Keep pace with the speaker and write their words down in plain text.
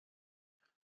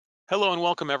Hello and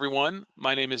welcome everyone.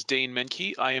 My name is Dane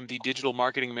Menke. I am the Digital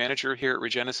Marketing Manager here at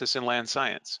REGENESIS in Land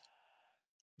Science.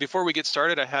 Before we get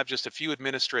started, I have just a few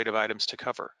administrative items to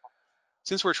cover.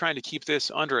 Since we're trying to keep this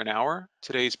under an hour,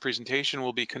 today's presentation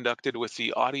will be conducted with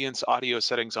the audience audio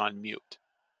settings on mute.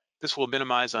 This will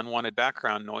minimize unwanted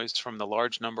background noise from the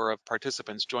large number of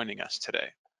participants joining us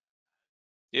today.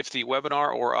 If the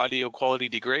webinar or audio quality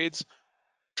degrades,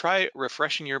 try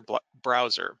refreshing your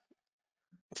browser.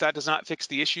 If that does not fix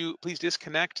the issue, please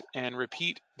disconnect and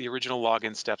repeat the original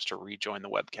login steps to rejoin the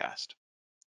webcast.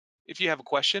 If you have a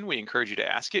question, we encourage you to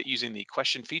ask it using the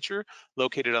question feature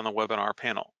located on the webinar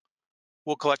panel.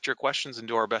 We'll collect your questions and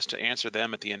do our best to answer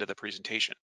them at the end of the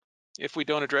presentation. If we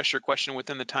don't address your question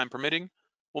within the time permitting,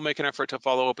 we'll make an effort to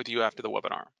follow up with you after the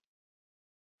webinar.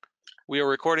 We are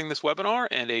recording this webinar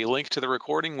and a link to the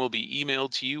recording will be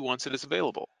emailed to you once it is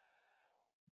available.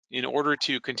 In order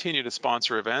to continue to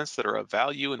sponsor events that are of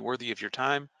value and worthy of your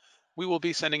time, we will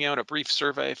be sending out a brief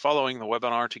survey following the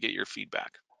webinar to get your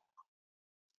feedback.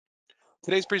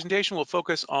 Today's presentation will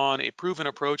focus on a proven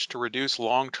approach to reduce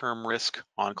long-term risk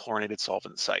on chlorinated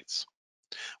solvent sites.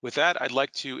 With that, I'd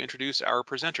like to introduce our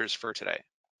presenters for today.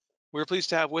 We're pleased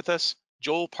to have with us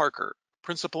Joel Parker,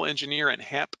 Principal Engineer at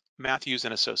Hamp Mathews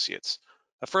Associates,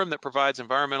 a firm that provides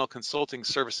environmental consulting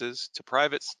services to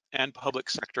private and public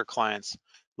sector clients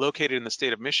located in the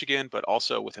state of Michigan, but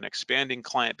also with an expanding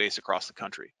client base across the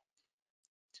country.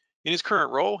 In his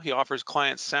current role, he offers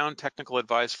clients sound technical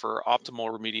advice for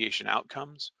optimal remediation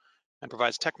outcomes and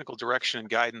provides technical direction and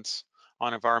guidance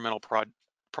on environmental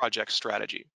project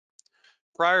strategy.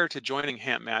 Prior to joining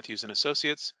Hamp Mathews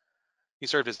Associates, he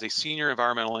served as a senior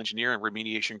environmental engineer and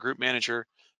remediation group manager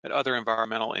at other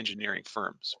environmental engineering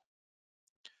firms.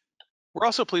 We're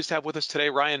also pleased to have with us today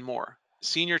Ryan Moore,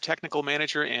 Senior Technical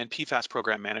Manager and PFAS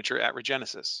Program Manager at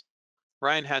REGENESIS.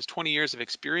 Ryan has 20 years of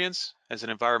experience as an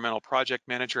environmental project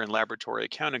manager and laboratory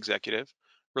account executive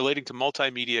relating to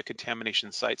multimedia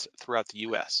contamination sites throughout the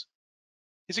U.S.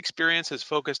 His experience has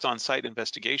focused on site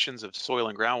investigations of soil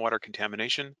and groundwater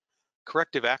contamination,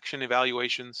 corrective action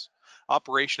evaluations,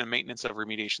 operation and maintenance of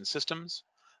remediation systems,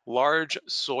 large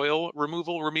soil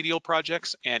removal remedial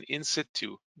projects, and in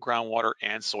situ groundwater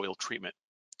and soil treatment.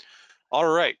 All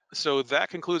right, so that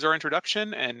concludes our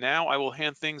introduction, and now I will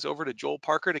hand things over to Joel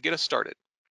Parker to get us started.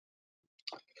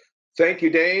 Thank you,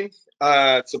 Dane.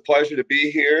 It's a pleasure to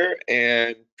be here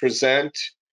and present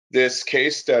this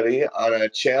case study on a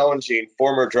challenging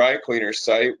former dry cleaner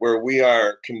site where we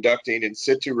are conducting in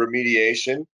situ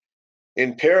remediation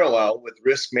in parallel with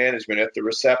risk management at the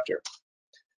receptor.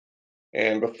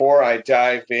 And before I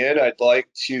dive in, I'd like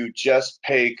to just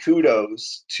pay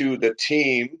kudos to the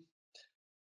team.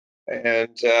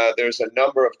 And there's a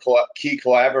number of key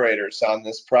collaborators on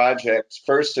this project.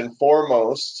 First and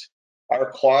foremost,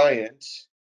 our client,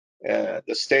 the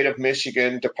State of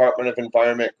Michigan Department of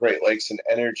Environment, Great Lakes and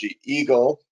Energy,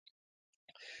 EGLE.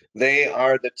 They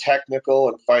are the technical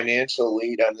and financial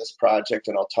lead on this project,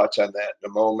 and I'll touch on that in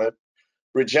a moment.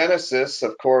 REGENESIS,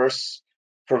 of course,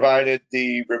 provided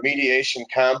the remediation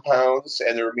compounds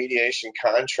and the remediation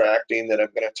contracting that I'm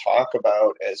going to talk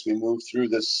about as we move through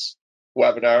this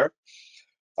webinar.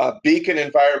 Beacon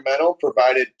Environmental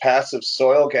provided passive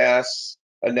soil gas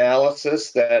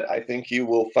analysis that I think you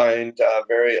will find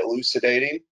very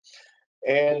elucidating.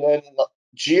 And then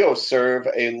GeoServe,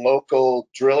 a local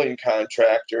drilling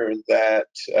contractor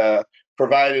that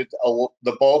provided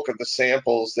the bulk of the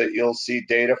samples that you'll see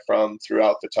data from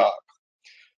throughout the talk.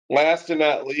 Last and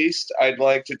not least, I'd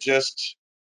like to just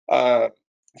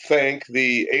thank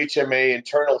the HMA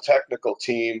internal technical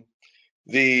team,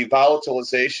 the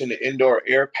Volatilization Indoor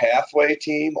Air Pathway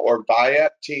team, or VIAP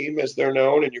team as they're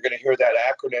known, and you're going to hear that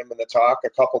acronym in the talk a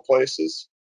couple places.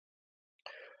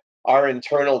 Our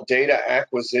internal data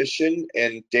acquisition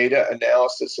and data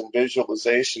analysis and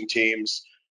visualization teams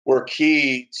were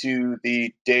key to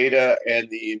the data and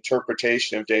the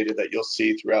interpretation of data that you'll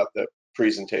see throughout the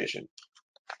presentation.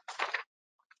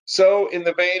 So in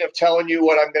the vein of telling you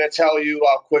what I'm going to tell you,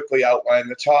 I'll quickly outline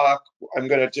the talk. I'm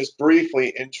going to just briefly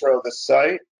intro the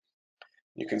site.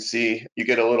 You can see, you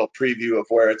get a little preview of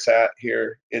where it's at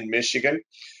here in Michigan.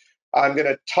 I'm going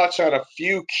to touch on a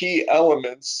few key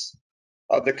elements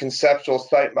of the conceptual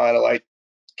site model. I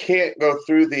can't go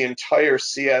through the entire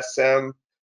CSM.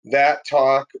 That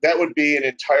would be an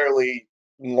entirely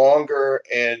longer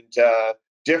and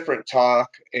different talk,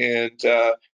 and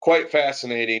quite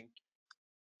fascinating.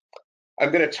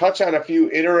 I'm going to touch on a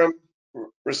few interim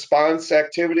response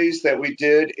activities that we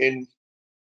did in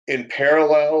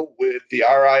parallel with the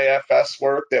RIFS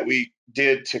work that we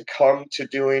did to come to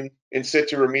doing in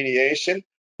situ remediation.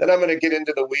 Then I'm going to get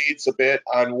into the weeds a bit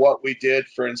on what we did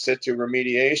for in situ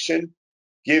remediation,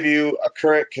 give you a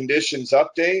current conditions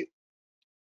update,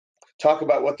 talk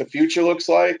about what the future looks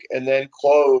like, and then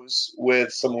close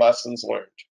with some lessons learned.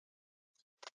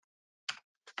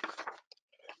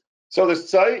 So the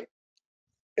site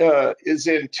is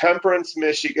in Temperance,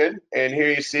 Michigan, and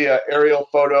here you see an aerial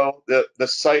photo. The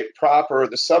site proper,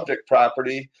 the subject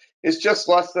property, is just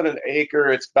less than an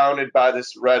acre. It's bounded by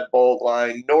this red bold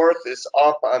line. North is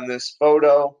up on this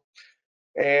photo,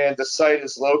 and the site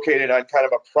is located on kind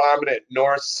of a prominent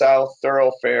north-south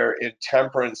thoroughfare in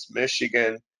Temperance,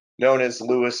 Michigan, known as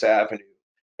Lewis Avenue.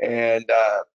 And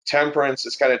Temperance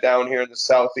is kind of down here in the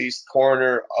southeast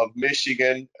corner of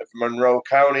Michigan, of Monroe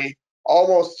County,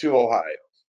 almost to Ohio.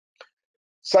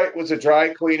 Site was a dry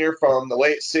cleaner from the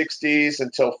late 60s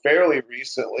until fairly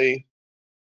recently.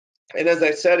 And as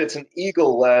I said, it's an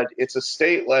Eagle-led, it's a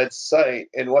state-led site.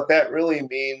 And what that really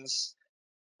means,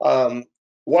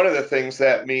 one of the things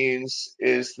that means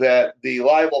is that the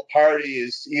liable party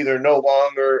is either no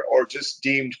longer or just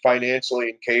deemed financially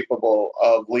incapable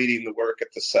of leading the work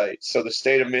at the site. So the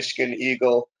state of Michigan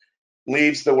Eagle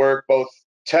leads the work both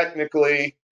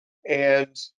technically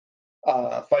and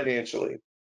financially.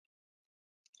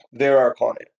 They're our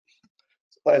client.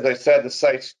 As I said,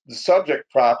 the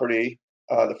subject property,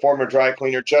 the former dry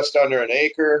cleaner, just under an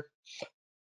acre,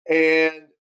 and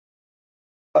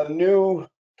a new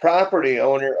property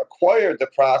owner acquired the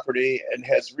property and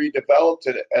has redeveloped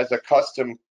it as a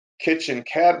custom kitchen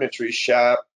cabinetry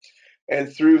shop.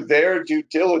 And through their due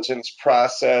diligence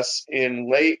process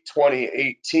in late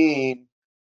 2018,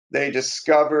 they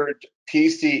discovered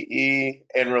PCE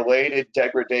and related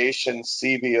degradation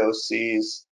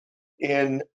CVOCs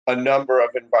in a number of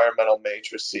environmental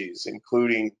matrices,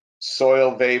 including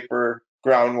soil vapor,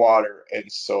 groundwater,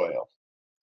 and soil.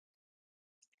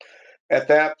 At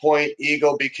that point,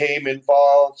 Eagle became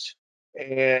involved,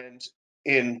 and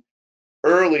in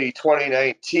early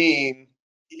 2019,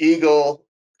 Eagle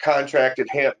contracted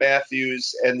Hamp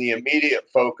Mathews, and the immediate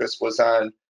focus was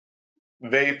on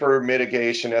vapor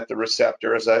mitigation at the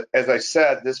receptor. As I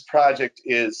said, this project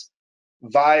is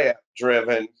VIAP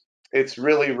driven. It's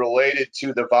really related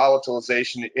to the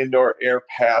volatilization indoor air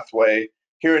pathway.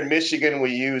 Here in Michigan,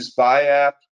 we use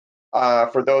VIAP.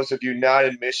 For those of you not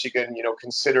in Michigan,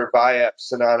 consider VIAP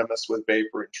synonymous with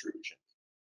vapor intrusion.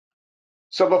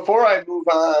 So before I move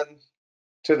on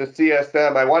to the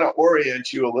CSM, I want to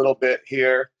orient you a little bit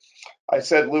here. I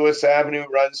said Lewis Avenue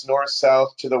runs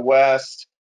north-south to the west.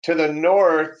 To the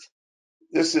north,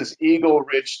 this is Eagle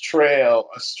Ridge Trail,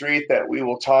 a street that we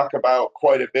will talk about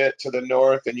quite a bit to the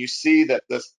north. And you see that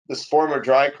this former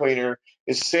dry cleaner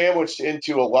is sandwiched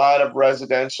into a lot of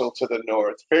residential to the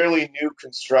north, fairly new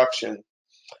construction.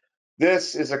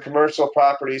 This is a commercial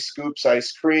property, Scoops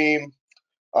Ice Cream,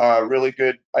 really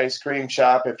good ice cream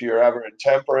shop if you're ever in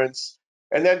Temperance.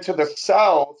 And then to the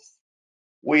south,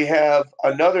 we have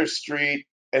another street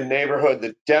and neighborhood,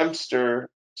 the Dempster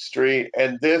Street,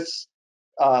 and this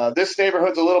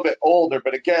neighborhood's a little bit older,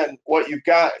 but again, what you've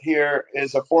got here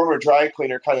is a former dry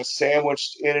cleaner kind of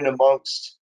sandwiched in and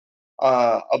amongst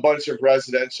a bunch of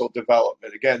residential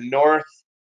development. Again, north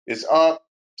is up,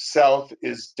 south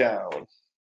is down.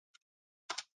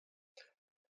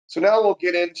 So now we'll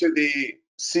get into the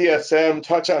CSM,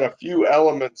 touch on a few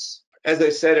elements. As I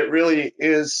said, it really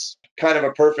is kind of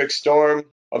a perfect storm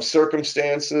of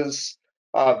circumstances.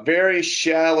 Very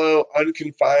shallow,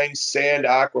 unconfined sand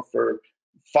aquifer,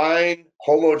 fine,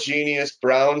 homogeneous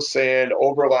brown sand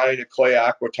overlying a clay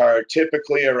aquitard,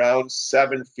 typically around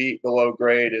 7 feet below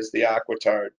grade is the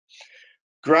aquitard.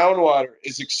 Groundwater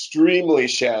is extremely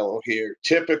shallow here,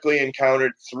 typically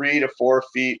encountered 3 to 4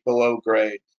 feet below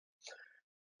grade.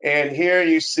 And here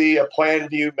you see a plan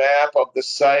view map of the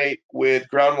site with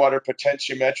groundwater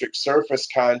potentiometric surface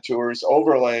contours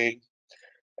overlaying.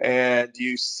 And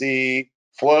you see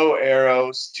flow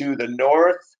arrows to the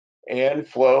north and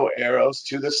flow arrows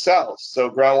to the south. So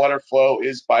groundwater flow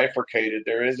is bifurcated.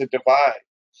 There is a divide.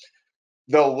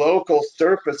 The local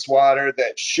surface water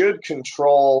that should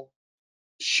control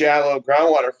shallow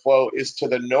groundwater flow is to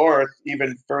the north,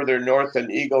 even further north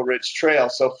than Eagle Ridge Trail.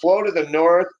 So flow to the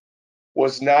north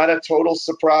was not a total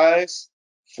surprise.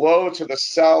 Flow to the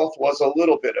south was a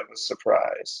little bit of a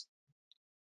surprise.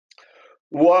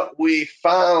 What we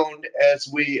found as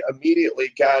we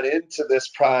immediately got into this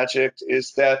project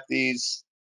is that these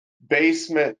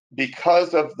basement,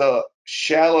 because of the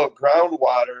shallow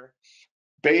groundwater,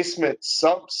 basement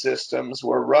sump systems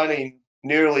were running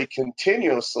nearly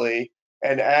continuously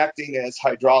and acting as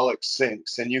hydraulic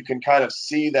sinks. And you can kind of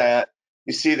see that.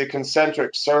 You see the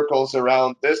concentric circles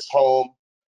around this home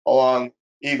along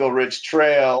Eagle Ridge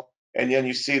Trail, and then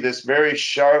you see this very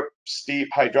sharp, steep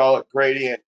hydraulic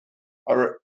gradient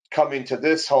coming to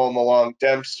this home along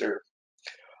Dempster.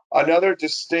 Another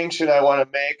distinction I want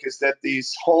to make is that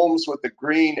these homes with the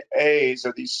green A's,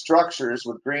 or these structures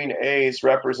with green A's,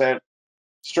 represent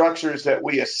structures that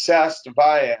we assessed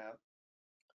via,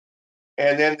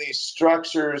 and then these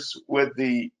structures with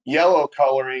the yellow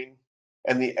coloring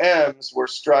and the M's were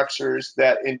structures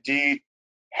that indeed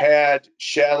had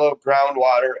shallow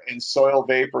groundwater and soil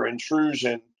vapor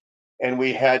intrusion, and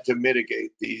we had to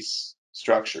mitigate these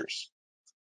structures.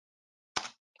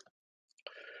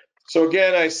 So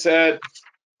again, I said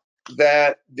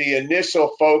that the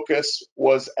initial focus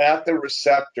was at the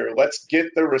receptor. Let's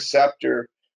get the receptor.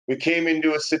 We came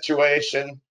into a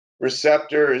situation,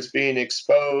 receptor is being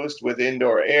exposed with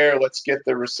indoor air. Let's get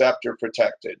the receptor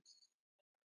protected,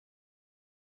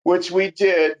 which we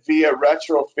did via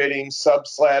retrofitting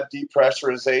subslab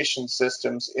depressurization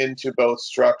systems into both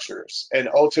structures. And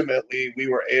ultimately, we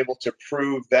were able to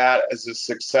prove that as a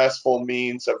successful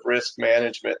means of risk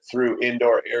management through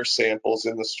indoor air samples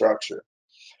in the structure.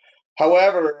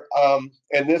 However,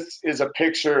 and this is a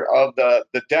picture of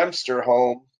the Dempster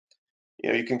home.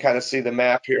 You can kind of see the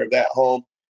map here of that home.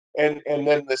 And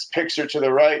then this picture to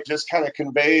the right just kind of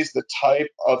conveys the type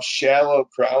of shallow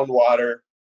groundwater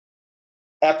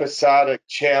episodic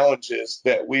challenges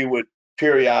that we would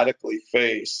periodically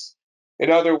face. In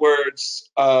other words,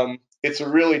 it's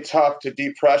really tough to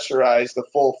depressurize the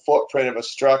full footprint of a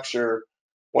structure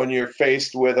when you're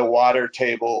faced with a water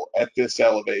table at this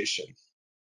elevation.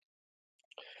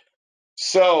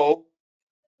 So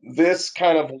this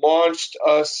kind of launched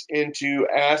us into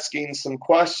asking some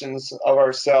questions of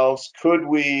ourselves. Could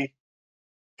we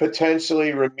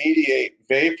potentially remediate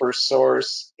vapor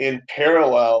source in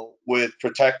parallel with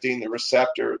protecting the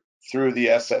receptor through the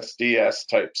SSDS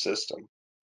type system?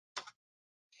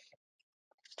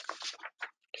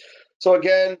 So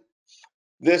again,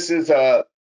 this is a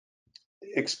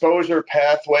exposure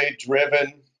pathway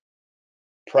driven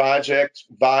project.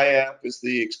 VIAP is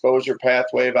the exposure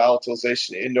pathway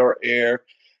volatilization indoor air.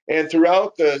 And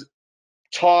throughout the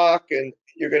talk, and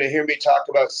you're going to hear me talk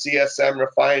about CSM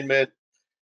refinement,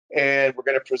 and we're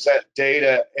going to present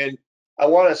data. And I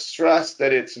want to stress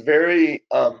that it's very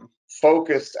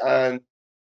focused on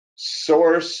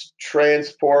source,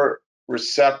 transport,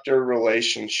 receptor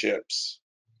relationships.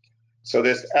 So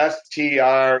this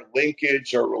STR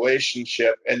linkage or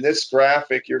relationship, and this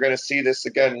graphic, you're going to see this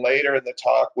again later in the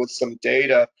talk with some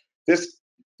data. This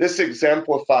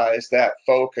exemplifies that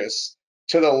focus.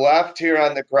 To the left here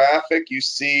on the graphic, you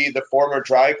see the former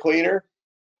dry cleaner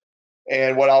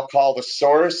and what I'll call the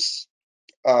source,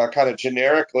 kind of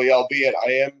generically, albeit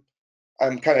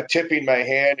I'm kind of tipping my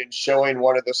hand and showing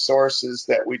one of the sources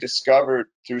that we discovered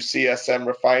through CSM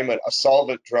refinement, a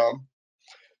solvent drum.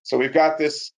 So we've got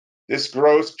this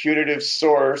gross putative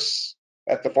source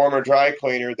at the former dry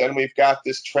cleaner. Then we've got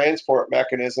this transport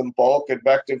mechanism, bulk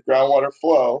advective groundwater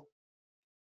flow.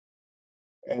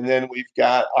 And then we've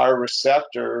got our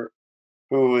receptor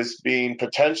who is being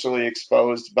potentially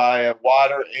exposed via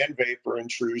water and vapor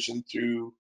intrusion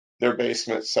through their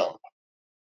basement sump.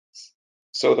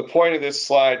 So the point of this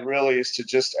slide really is to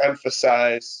just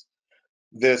emphasize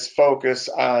this focus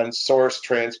on source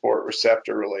transport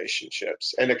receptor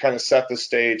relationships and to kind of set the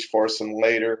stage for some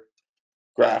later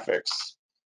graphics.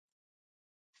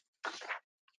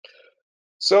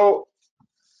 So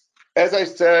as I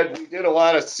said, we did a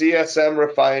lot of CSM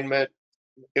refinement.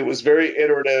 It was very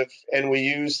iterative, and we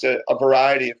used a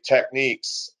variety of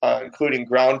techniques, including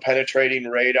ground penetrating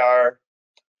radar,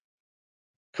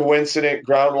 coincident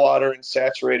groundwater and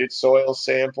saturated soil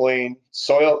sampling,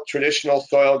 traditional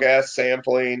soil gas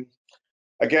sampling.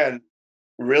 Again,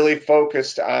 really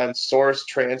focused on source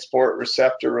transport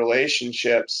receptor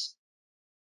relationships.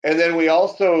 And then we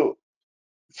also,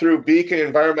 through Beacon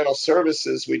Environmental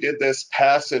Services, we did this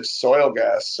passive soil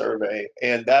gas survey.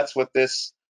 And that's what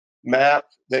this map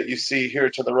that you see here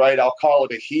to the right, I'll call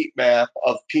it a heat map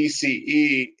of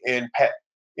PCE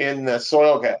in the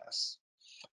soil gas.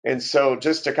 And so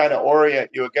just to kind of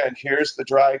orient you again, here's the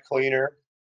dry cleaner.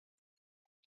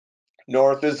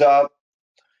 North is up.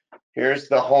 Here's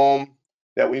the home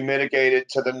that we mitigated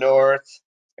to the north.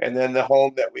 And then the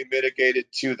home that we mitigated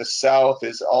to the south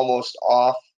is almost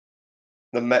off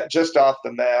just off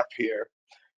the map here.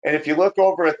 And if you look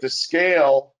over at the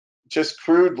scale, just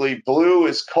crudely, blue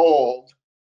is cold,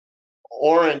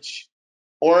 orange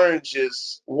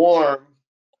is warm,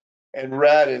 and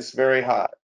red is very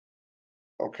hot.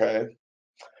 Okay.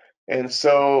 And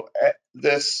so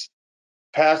this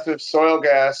passive soil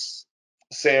gas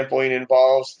sampling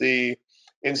involves the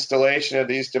installation of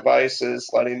these devices,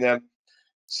 letting them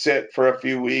sit for a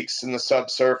few weeks in the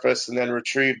subsurface and then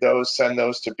retrieve those, send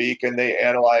those to Beacon. They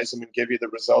analyze them and give you the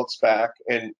results back,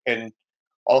 and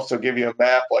also give you a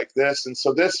map like this. And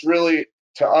so this really,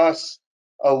 to us,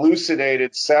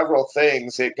 elucidated several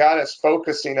things. It got us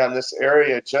focusing on this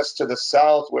area just to the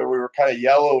south where we were kind of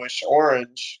yellowish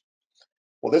orange.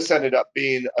 Well, this ended up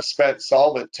being a spent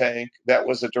solvent tank that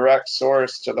was a direct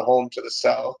source to the home to the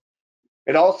south.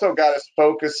 It also got us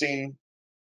focusing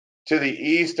to the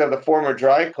east of the former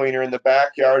dry cleaner in the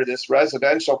backyard of this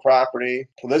residential property.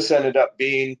 Well, this ended up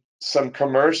being some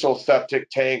commercial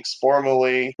septic tanks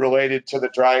formerly related to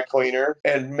the dry cleaner.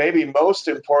 And maybe most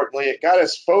importantly, it got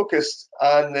us focused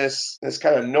on this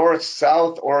kind of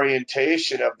north-south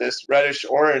orientation of this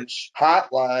reddish-orange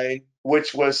hot line,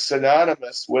 which was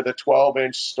synonymous with a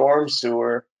 12-inch storm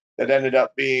sewer that ended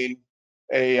up being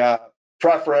a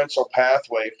preferential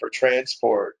pathway for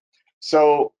transport.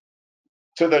 So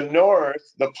to the north,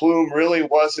 the plume really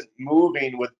wasn't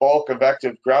moving with bulk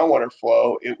effective groundwater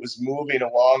flow. It was moving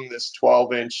along this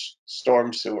 12-inch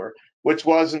storm sewer, which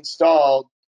was installed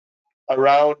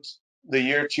around the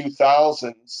year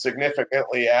 2000,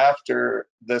 significantly after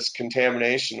this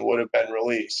contamination would have been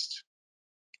released.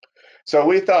 So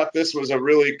we thought this was a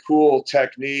really cool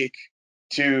technique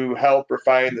to help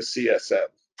refine the CSM.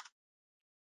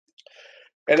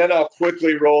 And then I'll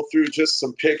quickly roll through just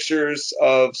some pictures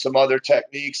of some other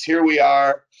techniques. Here we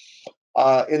are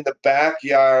in the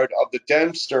backyard of the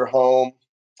Dempster home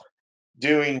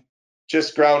doing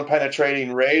just ground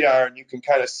penetrating radar, and you can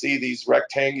kind of see these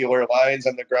rectangular lines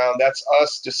on the ground. That's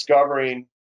us discovering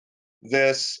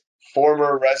this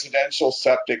former residential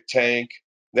septic tank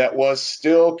that was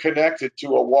still connected to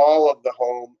a wall of the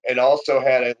home and also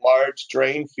had a large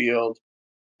drain field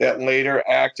that later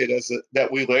acted as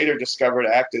that we later discovered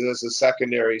acted as a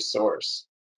secondary source.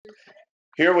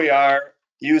 Here we are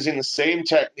using the same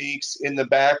techniques in the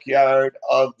backyard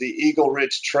of the Eagle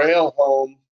Ridge Trail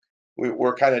home.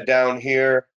 We're kind of down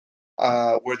here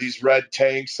where these red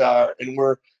tanks are, and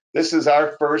this is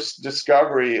our first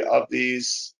discovery of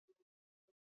these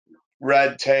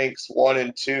red tanks 1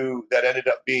 and 2 that ended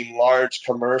up being large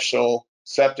commercial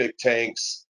septic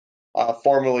tanks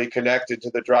formerly connected to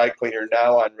the dry cleaner,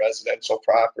 now on residential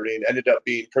property, and ended up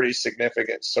being pretty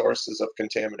significant sources of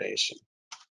contamination.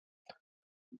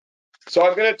 So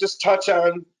I'm going to just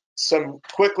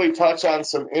quickly touch on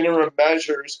some interim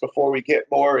measures before we get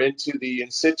more into the in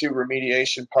situ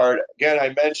remediation part. Again,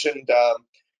 I mentioned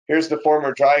here's the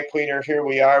former dry cleaner. Here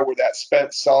we are where that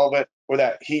spent solvent, where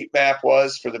that heat map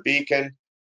was for the Beacon.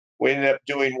 We ended up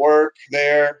doing work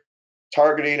there,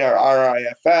 targeting our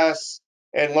RIFS,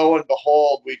 and lo and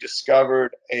behold, we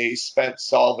discovered a spent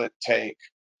solvent tank.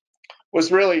 It was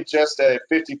really just a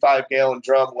 55-gallon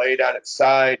drum laid on its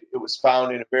side. It was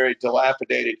found in a very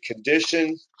dilapidated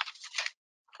condition.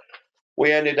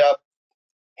 We ended up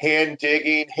hand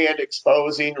digging, hand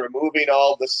exposing, removing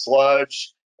all the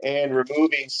sludge, and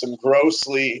removing some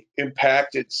grossly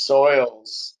impacted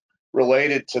soils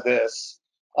related to this.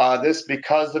 This,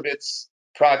 because of its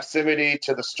proximity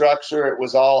to the structure, it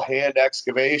was all hand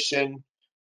excavation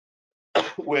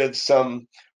with some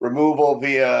removal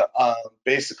via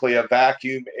basically a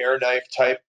vacuum air knife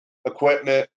type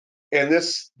equipment. And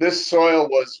this soil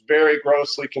was very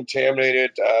grossly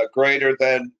contaminated, greater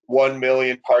than 1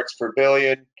 million parts per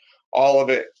billion, all of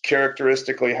it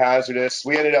characteristically hazardous.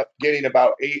 We ended up getting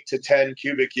about 8 to 10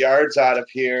 cubic yards out of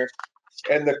here.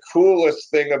 And the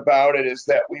coolest thing about it is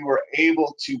that we were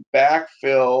able to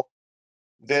backfill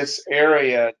this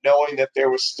area knowing that there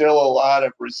was still a lot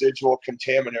of residual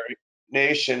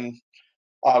contamination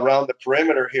around the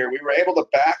perimeter here. We were able to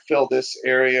backfill this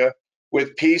area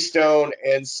with pea stone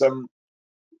and some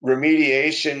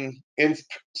remediation, in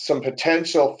some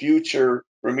potential future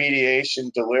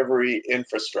remediation delivery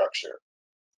infrastructure,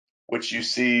 which you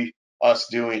see us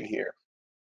doing here.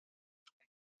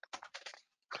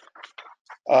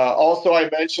 Also, I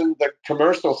mentioned the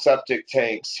commercial septic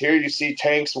tanks. Here you see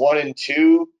tanks 1 and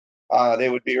 2. They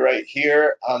would be right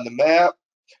here on the map.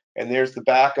 And there's the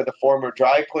back of the former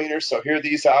dry cleaner. So here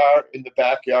these are in the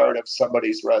backyard of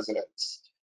somebody's residence.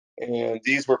 And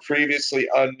these were previously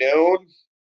unknown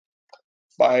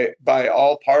by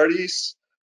all parties.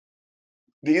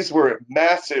 These were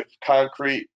massive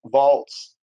concrete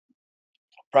vaults,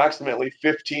 approximately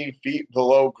 15 feet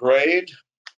below grade.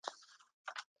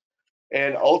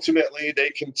 And ultimately they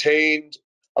contained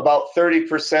about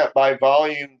 30% by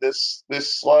volume this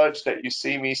sludge that you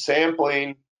see me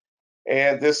sampling.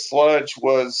 And this sludge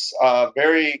was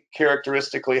very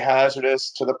characteristically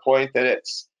hazardous to the point that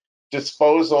its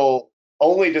disposal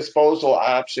only disposal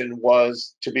option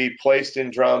was to be placed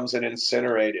in drums and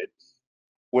incinerated,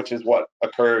 which is what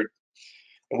occurred.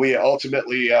 And we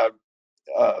ultimately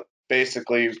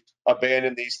basically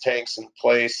abandoned these tanks in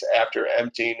place after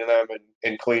emptying them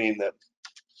and cleaning them.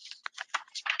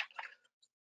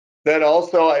 Then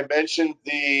also I mentioned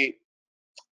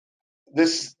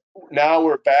now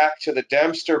we're back to the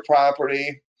Dempster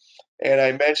property, and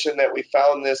I mentioned that we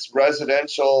found this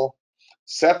residential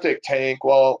septic tank.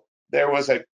 Well,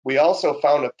 we also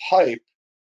found a pipe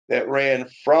that ran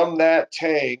from that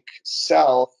tank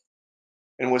south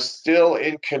and was still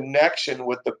in connection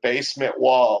with the basement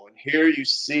wall. And here you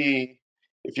see,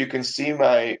 if you can see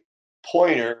my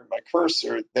pointer, my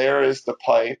cursor, there is the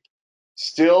pipe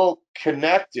still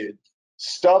connected,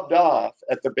 stubbed off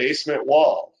at the basement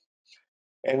wall.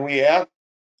 And we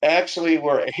actually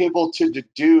were able to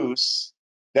deduce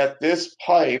that this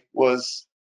pipe was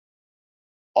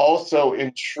also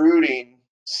intruding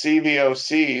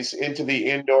CVOCs into the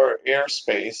indoor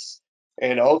airspace.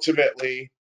 And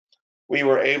ultimately, we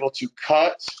were able to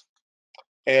cut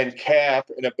and cap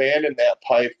and abandon that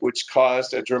pipe, which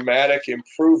caused a dramatic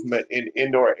improvement in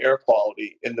indoor air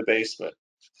quality in the basement,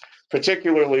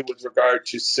 particularly with regard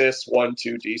to CIS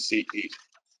 1,2 DCE.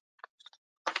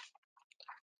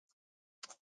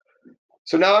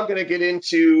 So now I'm going to get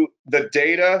into the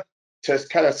data to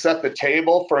kind of set the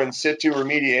table for in situ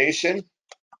remediation.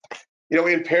 You know,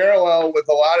 in parallel with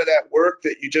a lot of that work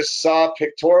that you just saw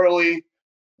pictorially,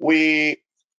 we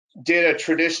did a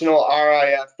traditional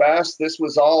RIFS. This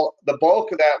was the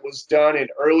bulk of that was done in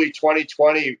early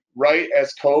 2020, right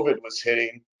as COVID was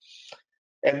hitting.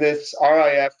 And this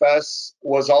RIFS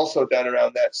was also done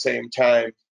around that same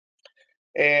time.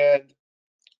 And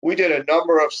we did a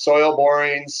number of soil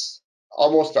borings,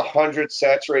 almost 100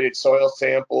 saturated soil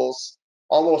samples,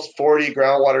 almost 40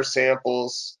 groundwater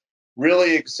samples,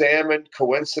 really examined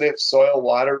coincident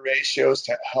soil-water ratios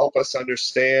to help us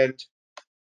understand,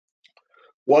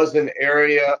 was an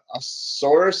area a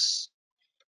source?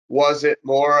 Was it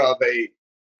more of a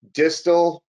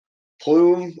distal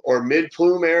plume or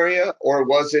mid-plume area, or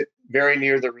was it very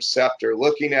near the receptor?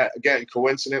 Looking at, again,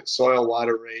 coincident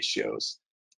soil-water ratios.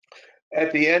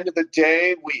 At the end of the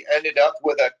day, we ended up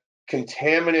with a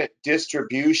contaminant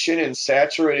distribution in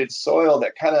saturated soil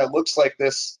that kind of looks like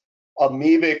this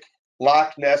amoebic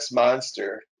Loch Ness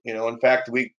monster. You know, in fact,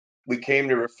 we came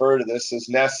to refer to this as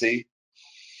Nessie.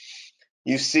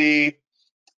 You see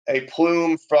a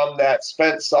plume from that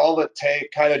spent solvent tank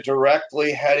kind of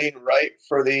directly heading right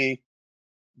for the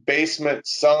basement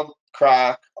sump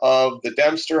crack of the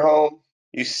Dempster home.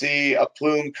 You see a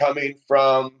plume coming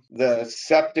from the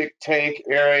septic tank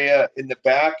area in the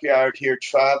backyard here,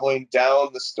 traveling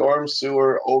down the storm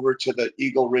sewer over to the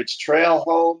Eagle Ridge Trail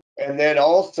home. And then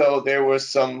also there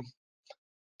was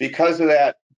because of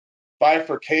that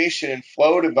bifurcation and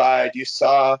flow divide, you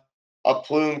saw a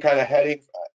plume kind of heading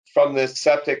from the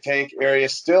septic tank area,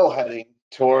 still heading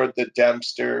toward the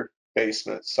Dempster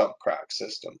basement sump crack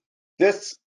system.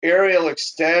 This aerial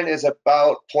extent is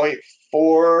about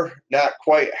 0.4, not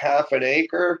quite half an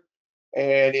acre,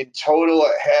 and in total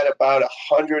it had about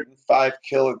 105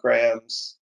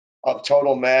 kilograms of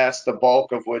total mass, the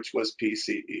bulk of which was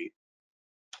PCE.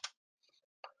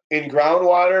 In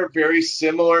groundwater, very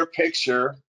similar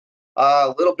picture,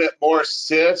 a little bit more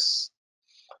CIS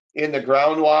in the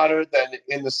groundwater than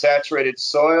in the saturated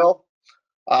soil,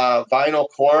 vinyl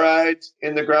chloride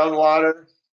in the groundwater,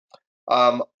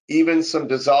 even some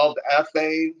dissolved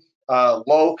ethane,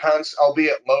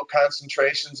 albeit low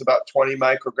concentrations, about 20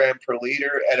 microgram per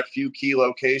liter at a few key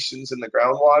locations in the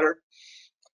groundwater.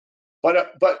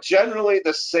 But generally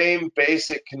the same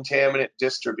basic contaminant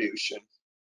distribution,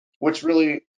 which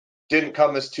really didn't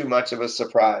come as too much of a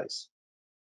surprise.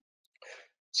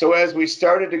 So as we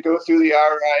started to go through the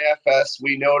RIFS,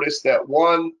 we noticed that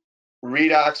one,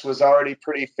 redox was already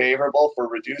pretty favorable for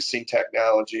reducing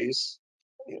technologies.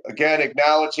 Again,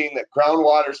 acknowledging that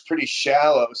groundwater is pretty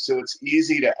shallow, so it's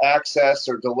easy to access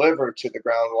or deliver to the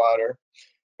groundwater.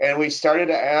 And we started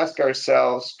to ask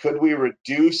ourselves, could we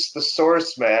reduce the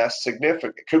source mass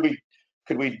significantly?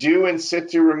 Could we do in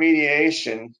situ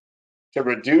remediation to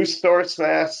reduce source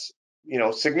mass,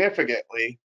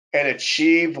 significantly, and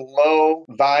achieve low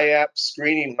VIAP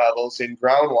screening levels in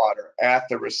groundwater at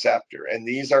the receptor? And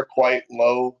these are quite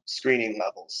low screening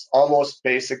levels, almost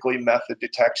basically method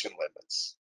detection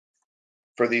limits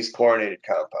for these chlorinated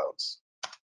compounds.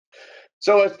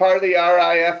 So as part of the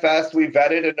RIFS, we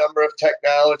vetted a number of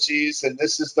technologies, and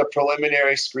this is the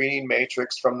preliminary screening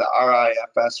matrix from the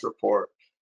RIFS report.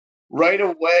 Right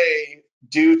away,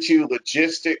 due to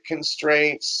logistic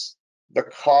constraints, the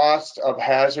cost of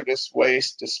hazardous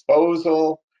waste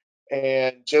disposal,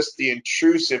 and just the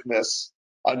intrusiveness.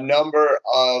 A number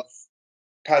of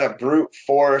kind of brute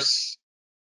force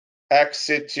ex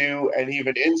situ and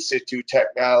even in situ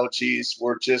technologies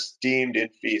were just deemed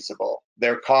infeasible.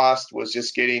 Their cost was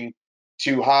just getting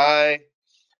too high,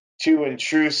 too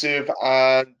intrusive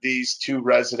on these two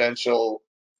residential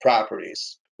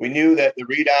properties. We knew that the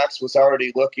redox was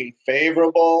already looking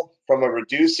favorable from a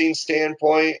reducing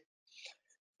standpoint,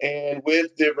 and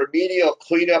with the remedial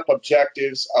cleanup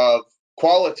objectives of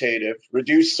qualitative,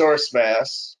 reduce source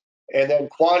mass, and then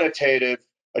quantitative,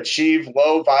 achieve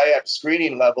low VIAP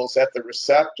screening levels at the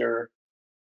receptor,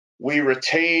 we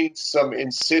retained some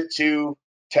in situ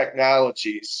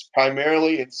technologies,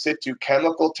 primarily in situ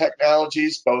chemical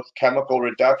technologies, both chemical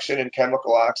reduction and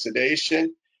chemical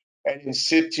oxidation, and in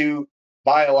situ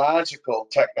biological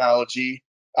technology,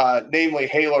 namely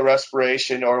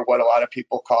halorespiration, or what a lot of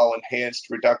people call enhanced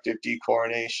reductive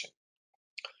dechlorination.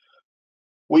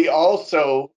 We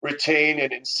also retain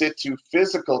an in situ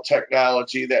physical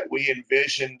technology that we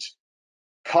envisioned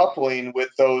coupling with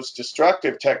those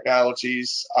destructive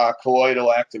technologies,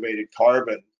 colloidal activated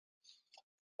carbon,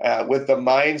 with the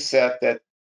mindset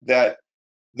that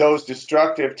those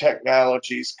destructive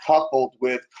technologies coupled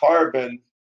with carbon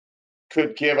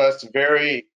could give us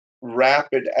very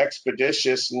rapid,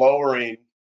 expeditious lowering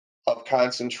of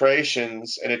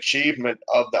concentrations and achievement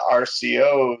of the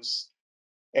RCOs,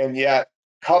 and yet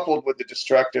coupled with the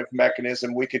destructive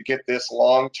mechanism, we could get this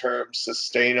long-term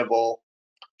sustainable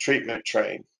treatment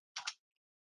train.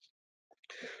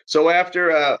 So after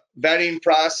a vetting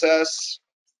process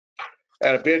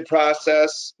and a bid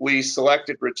process, we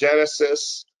selected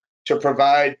REGENESIS to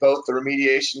provide both the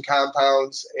remediation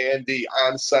compounds and the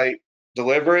on-site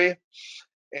delivery.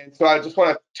 And so I just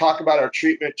want to talk about our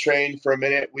treatment train for a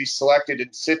minute. We selected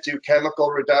in situ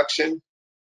chemical reduction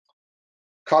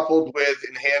coupled with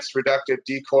enhanced reductive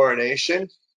dechlorination.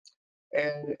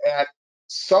 And at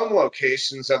some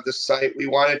locations of the site, we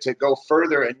wanted to go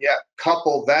further and yet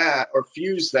couple that or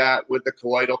fuse that with the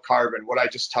colloidal carbon, what I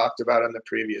just talked about on the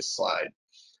previous slide.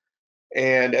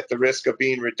 And at the risk of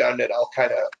being redundant, I'll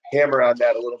kind of hammer on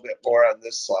that a little bit more on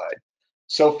this slide.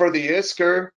 So for the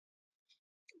ISCR,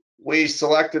 we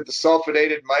selected the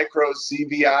sulfadated micro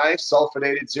ZVI,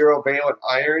 sulfadated zero valent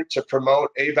iron, to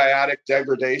promote abiotic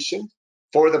degradation.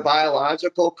 For the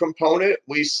biological component,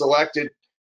 we selected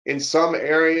in some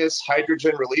areas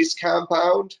hydrogen release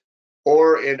compound,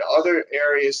 or in other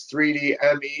areas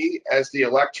 3D-Me as the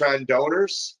electron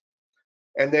donors.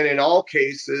 And then in all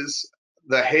cases,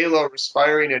 the halo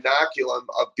respiring inoculum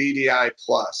of BDI+.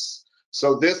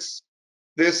 So this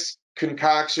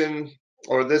concoction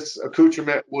or this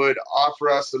accoutrement would offer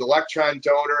us an electron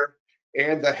donor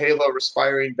and the halo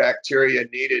respiring bacteria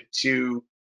needed to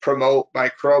promote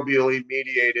microbially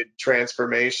mediated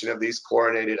transformation of these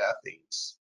chlorinated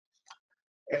ethenes.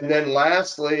 And then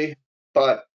lastly,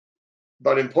 but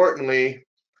importantly,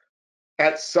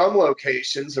 at some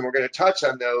locations, and we're going to touch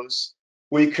on those,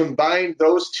 we combined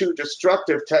those two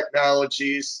destructive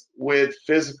technologies with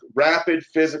rapid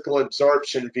physical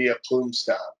absorption via plume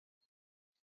stop.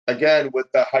 Again, with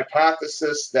the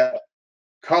hypothesis that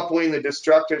coupling the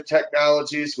destructive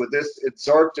technologies with this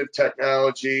absorptive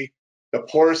technology, the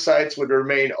pore sites would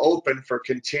remain open for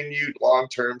continued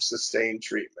long-term sustained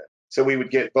treatment. So we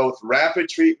would get both rapid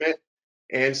treatment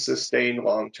and sustained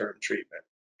long-term treatment.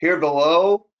 Here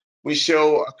below, we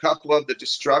show a couple of the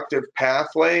destructive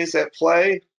pathways at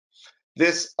play.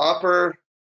 This upper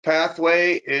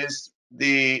pathway is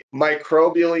the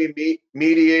microbially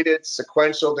mediated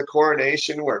sequential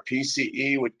dechlorination, where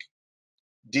PCE would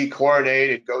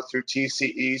dechlorinate and go through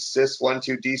TCE,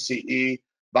 cis-1,2-DCE,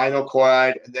 vinyl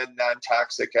chloride, and then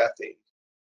non-toxic ethene.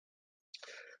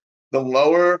 The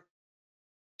lower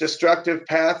destructive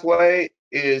pathway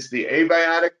is the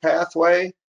abiotic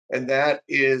pathway, and that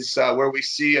is where we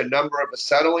see a number of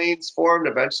acetylenes formed,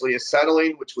 eventually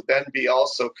acetylene, which would then be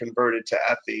also converted to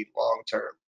ethene long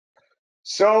term.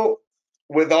 So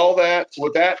with all that,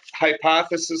 with that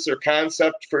hypothesis or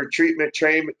concept for treatment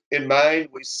train in mind,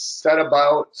 we set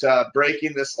about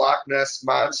breaking this Loch Ness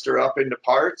monster up into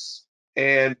parts,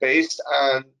 and based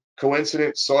on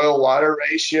coincident soil-water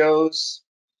ratios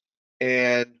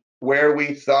and where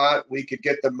we thought we could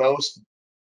get the most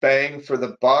bang for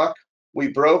the buck, we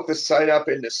broke the site up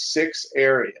into 6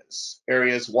 areas.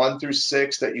 Areas 1 through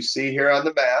 6 that you see here on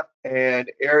the map, and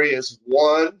areas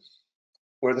 1,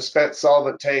 where the spent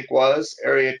solvent tank was,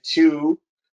 area 2,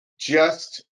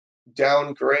 just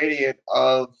down gradient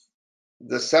of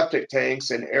the septic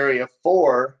tanks, and area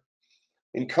 4,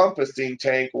 encompassing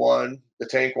tank 1, the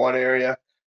tank 1 area,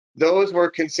 those were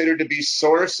considered to be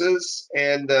sources,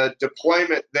 and the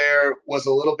deployment there was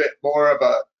a little bit more of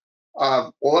a,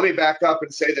 well, let me back up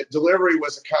and say that delivery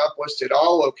was accomplished at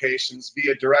all locations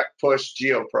via direct push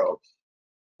geoprobe,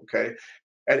 okay?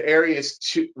 At areas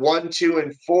 1, 2,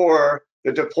 and 4,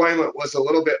 the deployment was a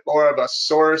little bit more of a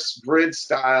source grid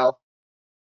style,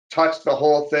 touch the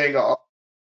whole thing,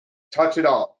 touch it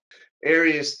all.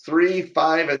 Areas 3,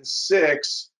 5, and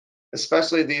 6,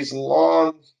 especially these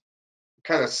long,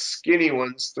 kind of skinny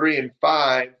ones, 3 and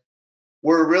 5,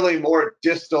 were really more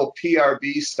distal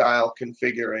PRB style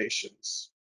configurations.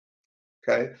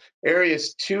 Okay,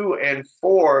 areas 2 and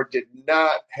 4 did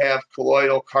not have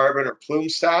colloidal carbon or plume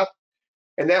stop,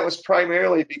 and that was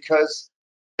primarily because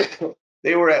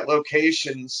they were at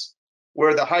locations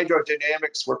where the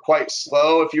hydrodynamics were quite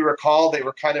slow. If you recall, they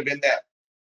were kind of in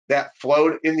that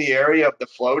flow, in the area of the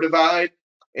flow divide,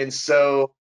 and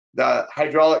so the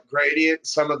hydraulic gradient,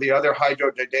 some of the other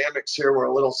hydrodynamics here were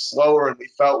a little slower, and we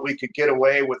felt we could get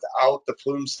away without the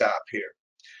plume stop here.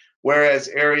 Whereas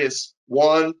areas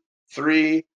 1,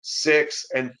 3, 6,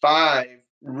 and 5,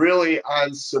 really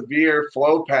on severe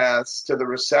flow paths to the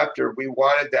receptor, we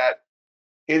wanted that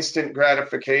instant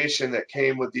gratification that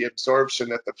came with the absorption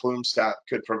that the plume stop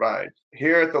could provide.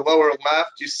 Here at the lower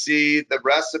left, you see the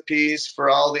recipes for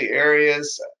all the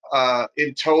areas.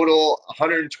 In total,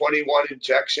 121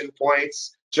 injection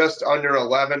points, just under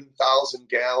 11,000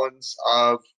 gallons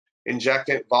of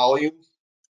injectant volume.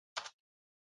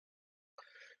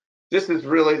 This is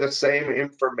really the same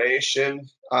information,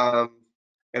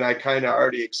 and I kind of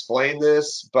already explained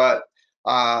this, but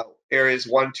areas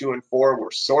 1, 2, and 4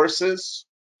 were sources.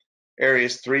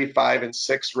 Areas 3, 5, and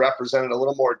 6 represented a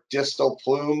little more distal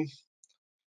plume.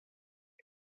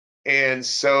 And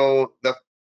so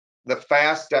the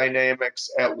fast dynamics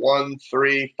at 1,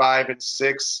 3, 5, and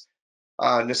 6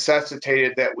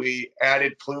 necessitated that we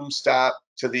added plume stop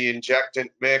to the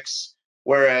injectant mix,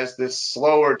 whereas the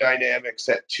slower dynamics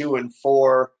at 2 and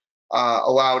 4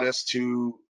 allowed us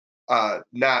to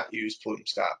not use plume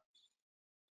stop.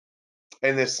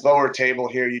 In this lower table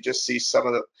here, you just see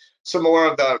some more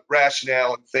of the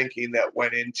rationale and thinking that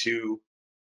went into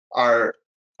our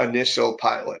initial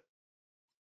pilot.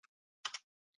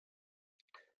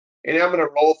 And I'm going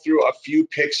to roll through a few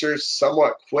pictures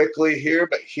somewhat quickly here,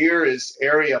 but here is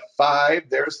area 5.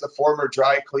 There's the former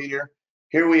dry cleaner.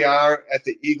 Here we are at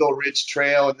the Eagle Ridge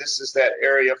Trail, and this is that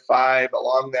area 5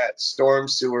 along that storm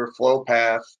sewer flow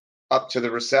path up to the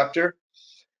receptor.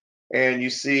 And you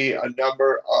see a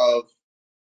number of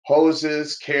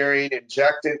hoses carrying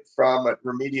injectant from a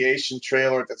remediation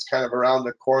trailer that's kind of around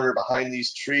the corner behind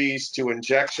these trees to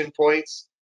injection points.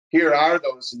 Here are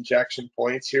those injection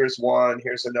points. Here's one,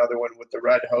 here's another one with the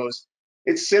red hose.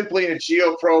 It's simply a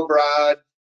geoprobe rod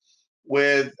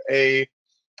with a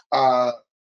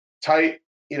tight,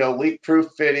 leak-proof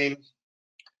fitting,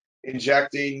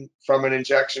 injecting from an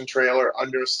injection trailer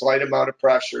under a slight amount of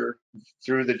pressure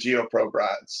through the geoprobe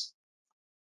rods.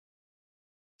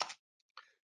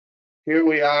 Here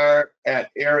we are at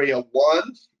area 1.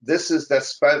 This is the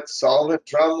spent solvent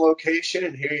drum location,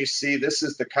 and here you see this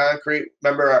is the concrete.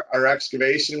 Remember our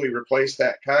excavation, we replaced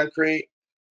that concrete.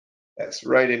 That's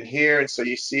right in here, and so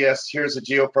you see us, here's a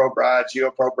geoprobe rod.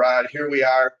 Here we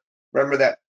are. Remember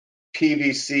that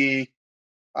PVC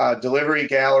delivery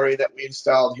gallery that we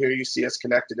installed here? You see us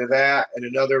connected to that, and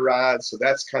another rod. So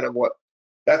that's kind of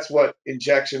what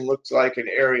injection looks like in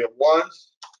area 1.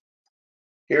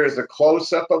 Here's a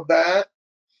close-up of that.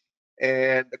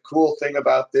 And the cool thing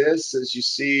about this is you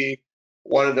see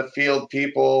one of the field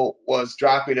people was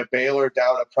dropping a baler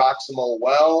down a proximal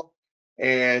well.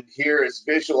 And here is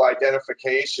visual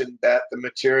identification that the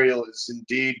material is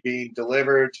indeed being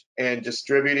delivered and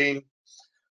distributing.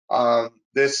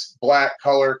 This black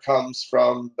color comes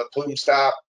from the plume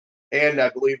stop, and I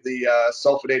believe the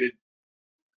sulfinated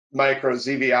micro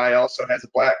ZVI also has a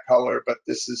black color, but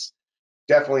this is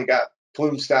definitely got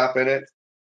plume stop in it.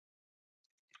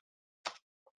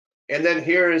 And then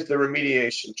here is the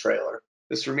remediation trailer.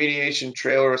 This remediation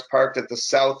trailer is parked at the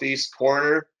southeast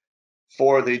corner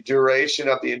for the duration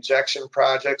of the injection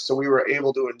project. So we were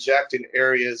able to inject in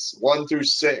areas 1 through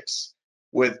 6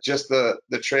 with just the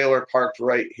trailer parked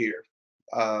right here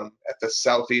at the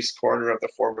southeast corner of the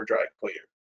former dry cleaner.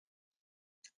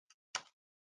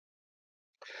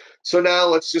 So now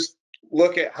let's just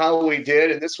look at how we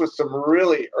did, and this was some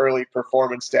really early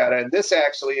performance data, and this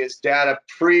actually is data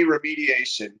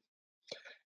pre-remediation.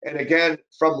 And again,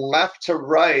 from left to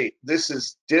right, this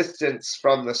is distance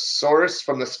from the source,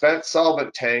 from the spent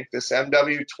solvent tank, this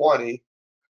MW20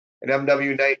 and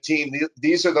MW19.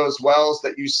 These are those wells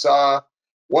that you saw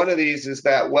One of these is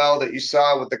that well that you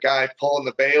saw with the guy pulling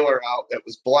the baler out that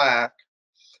was black.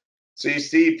 So you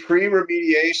see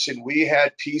pre-remediation, we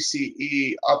had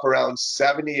PCE up around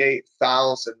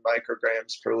 78,000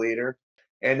 micrograms per liter.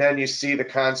 And then you see the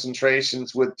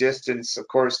concentrations with distance, of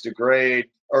course, degrade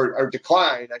or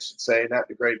decline, I should say, not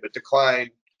degrade, but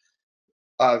decline,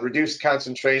 reduced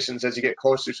concentrations as you get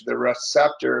closer to the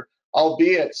receptor,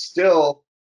 albeit still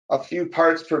a few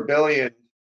parts per billion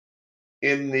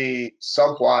in the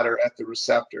sump water at the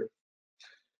receptor.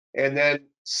 And then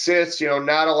cysts,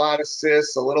 not a lot of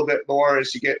cysts, a little bit more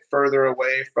as you get further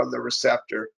away from the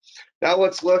receptor. Now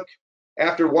let's look.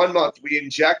 After 1 month, we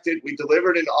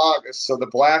delivered in August, so the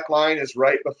black line is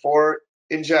right before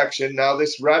injection. Now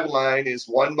this red line is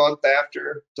 1 month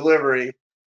after delivery,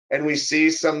 and we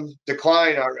see some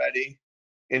decline already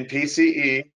in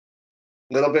PCE,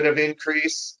 a little bit of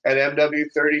increase at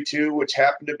MW32, which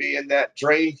happened to be in that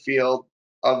drain field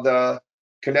of the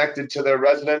connected to the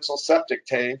residential septic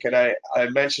tank. And I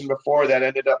mentioned before that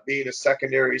ended up being a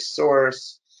secondary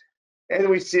source. And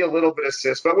we see a little bit of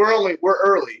cyst, but we're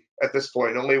early at this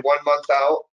point, only 1 month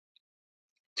out,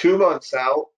 2 months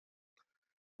out.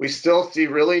 We still see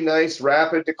really nice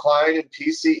rapid decline in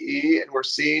PCE, and we're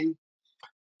seeing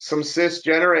some cyst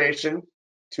generation,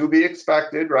 to be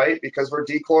expected, right? Because we're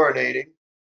dechlorinating.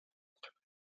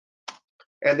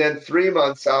 And then 3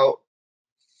 months out,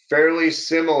 fairly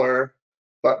similar,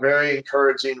 but very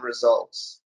encouraging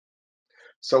results.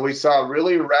 So we saw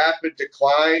really rapid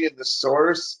decline in the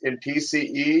source in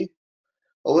PCE,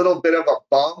 a little bit of a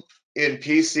bump in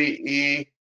PCE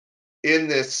in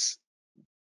this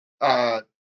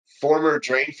former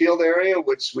drain field area,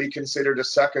 which we considered a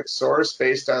second source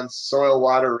based on soil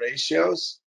water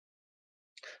ratios.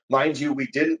 Mind you, we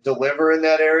didn't deliver in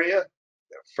that area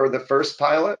for the first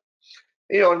pilot,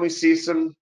 and we see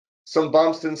some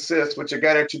bumps and cysts, which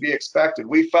again are to be expected.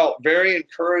 We felt very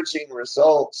encouraging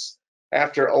results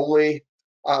after only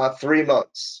 3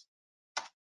 months.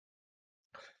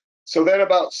 So then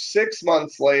about 6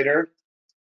 months later,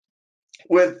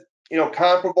 with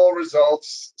comparable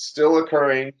results still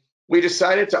occurring, we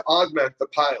decided to augment the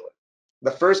pilot.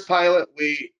 The first pilot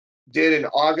we did in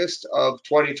August of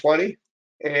 2020,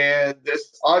 and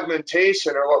this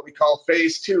augmentation, or what we call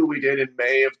phase 2, we did in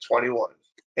May of 21.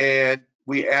 And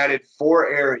we added 4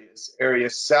 areas. Area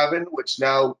 7, which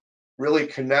now really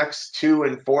connects 2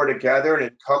 and 4 together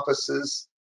and encompasses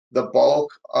the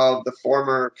bulk of the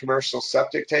former commercial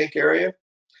septic tank area.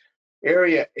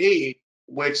 Area 8,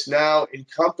 which now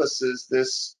encompasses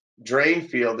this drain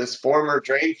field, this former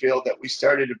drain field that we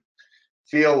started to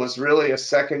feel was really a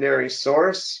secondary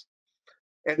source.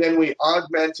 And then we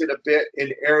augmented a bit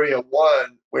in area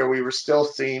 1, where we were still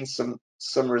seeing some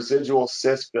residual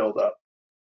cyst buildup.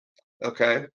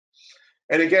 Okay.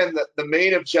 And again, the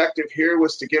main objective here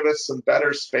was to give us some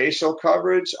better spatial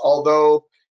coverage, although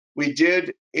we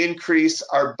did increase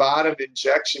our bottom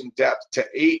injection depth to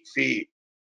 8 feet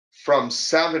from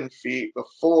 7 feet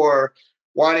before,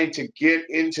 wanting to get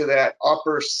into that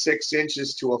upper 6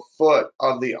 inches to a foot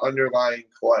of the underlying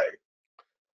clay.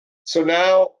 So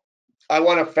now I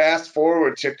want to fast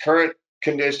forward to current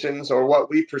conditions, or what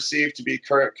we perceive to be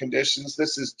current conditions.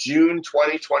 This is June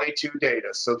 2022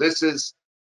 data. So this is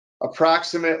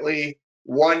approximately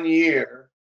 1 year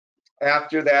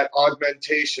after that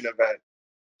augmentation event.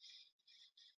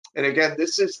 And again,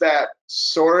 this is that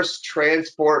source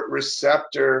transport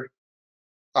receptor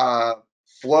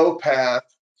flow path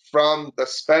from the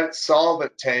spent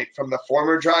solvent tank from the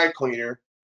former dry cleaner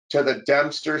to the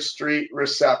Dempster Street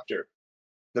receptor,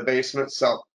 the basement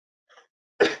sump.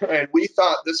 And we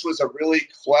thought this was a really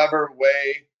clever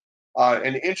way,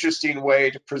 an interesting way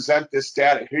to present this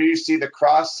data. Here you see the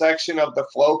cross section of the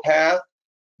flow path.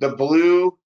 The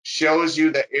blue shows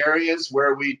you the areas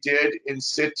where we did in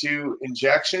situ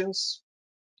injections.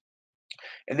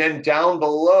 And then down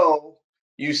below,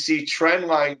 you see trend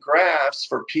line graphs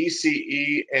for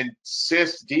PCE and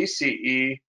cyst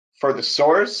DCE for the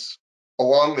source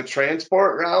along the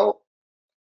transport route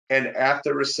and at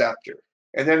the receptor.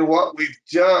 And then what we've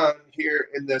done here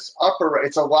in this upper right,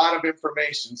 it's a lot of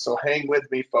information, so hang with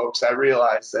me, folks, I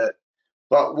realize that.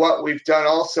 But what we've done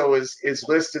also is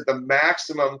listed the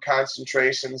maximum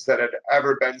concentrations that had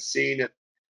ever been seen,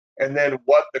 and then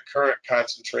what the current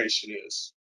concentration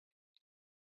is.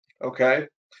 Okay,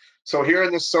 so here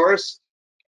in the source,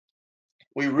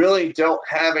 we really don't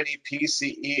have any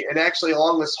PCE, and actually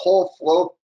along this whole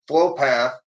flow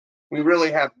path, we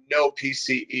really have no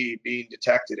PCE being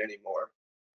detected anymore.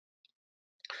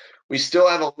 We still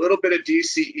have a little bit of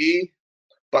DCE,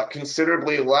 but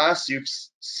considerably less. You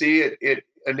see it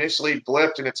initially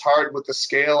blipped, and it's hard with the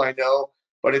scale, I know,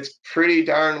 but it's pretty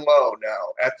darn low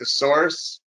now at the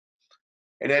source.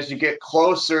 And as you get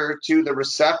closer to the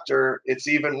receptor, it's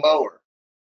even lower.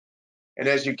 And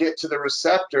as you get to the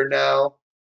receptor now,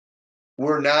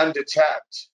 we're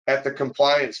non-detect at the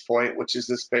compliance point, which is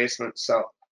this basement sump.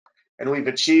 And we've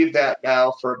achieved that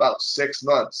now for about 6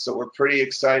 months, so we're pretty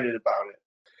excited about it.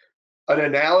 An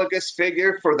analogous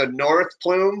figure for the north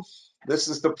plume. This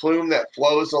is the plume that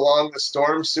flows along the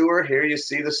storm sewer. Here you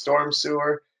see the storm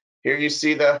sewer. Here you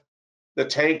see the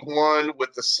tank one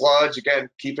with the sludge. Again,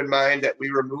 keep in mind that we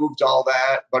removed all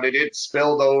that, but it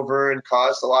spilled over and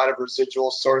caused a lot of residual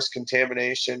source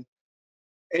contamination.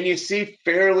 And you see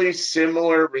fairly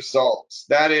similar results.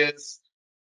 That is,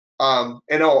 I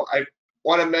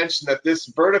want to mention that this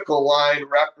vertical line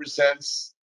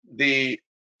represents the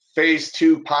phase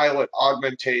 2 pilot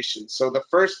augmentation. So the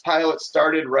first pilot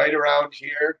started right around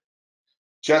here,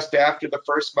 just after the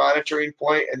first monitoring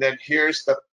point, and then here's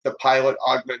the pilot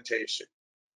augmentation.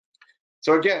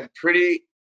 So again,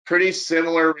 pretty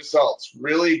similar results.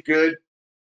 Really good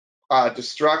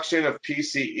destruction of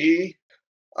PCE.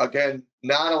 Again,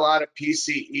 not a lot of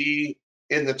PCE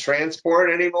in the transport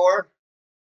anymore.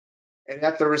 And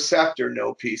at the receptor,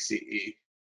 no PCE.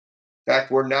 In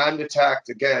fact, we're non-detect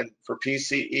again for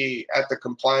PCE at the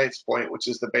compliance point, which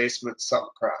is the basement sump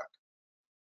crack.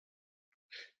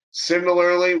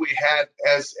 Similarly, we had,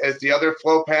 as the other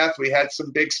flow path, we had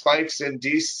some big spikes in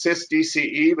cis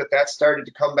DCE, but that started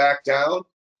to come back down.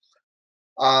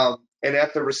 And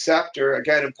at the receptor,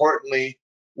 again, importantly,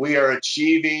 we are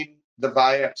achieving the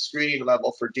VIAP screening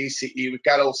level for DCE. We've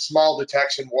got a small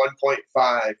detection,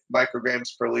 1.5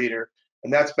 micrograms per liter.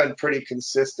 And that's been pretty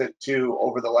consistent too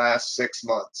over the last 6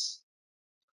 months.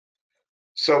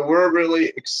 So we're really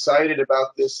excited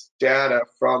about this data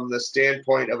from the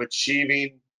standpoint of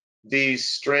achieving these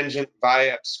stringent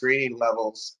VIAP screening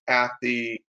levels at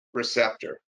the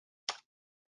receptor.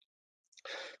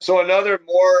 So another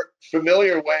more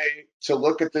familiar way to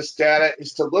look at this data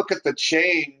is to look at the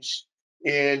change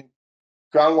in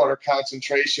groundwater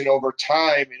concentration over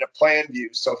time in a plan view.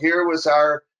 So here was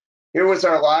our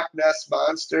Loch Ness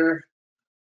Monster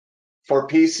for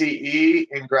PCE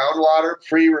in groundwater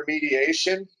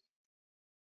pre-remediation.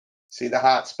 See the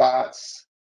hot spots.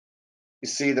 You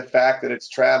see the fact that it's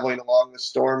traveling along the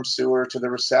storm sewer to the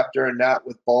receptor and not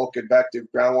with bulk advective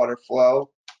groundwater flow.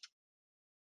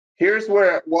 Here's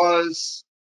where it was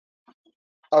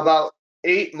about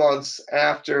 8 months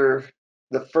after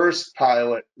the first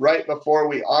pilot, right before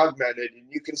we augmented, and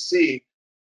you can see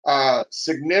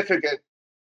significant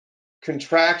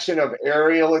contraction of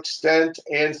areal extent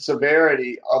and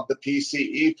severity of the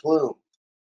PCE plume.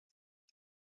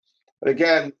 But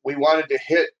again, we wanted to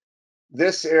hit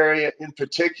this area in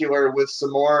particular with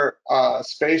some more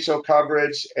spatial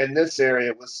coverage, and this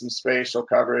area with some spatial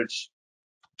coverage.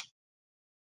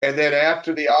 And then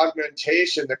after the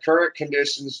augmentation, the current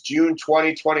conditions, June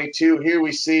 2022, here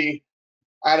we see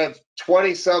out of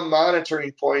 20-some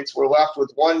monitoring points, we're left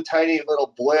with one tiny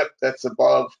little blip that's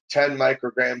above 10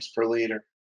 micrograms per liter.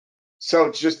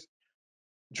 So just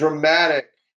dramatic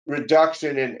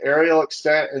reduction in areal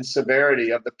extent and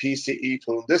severity of the PCE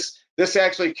plume. This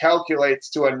actually calculates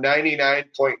to a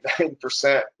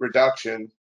 99.9%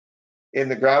 reduction in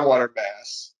the groundwater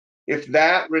mass. If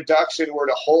that reduction were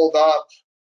to hold up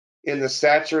in the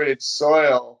saturated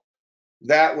soil,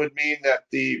 that would mean that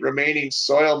the remaining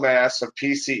soil mass of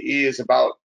PCE is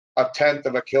about 1/10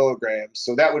 of a kilogram.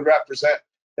 So that would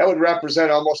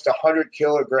represent almost 100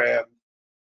 kilogram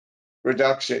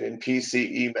reduction in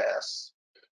PCE mass.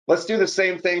 Let's do the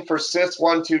same thing for cis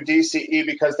 1,2 DCE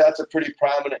because that's a pretty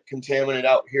prominent contaminant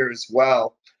out here as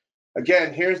well.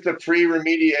 Again, here's the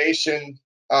pre-remediation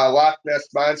Loch Ness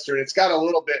Monster, and it's got a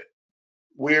little bit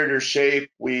weirder shape,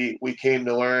 we came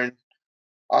to learn.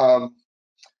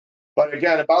 But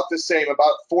again, about the same,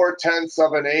 about 4/10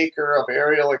 of an acre of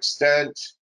areal extent,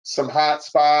 some hot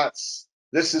spots.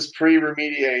 This is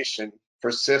pre-remediation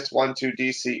for cis 1,2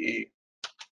 DCE.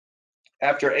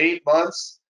 After 8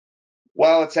 months,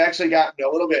 well, it's actually gotten a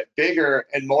little bit bigger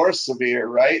and more severe,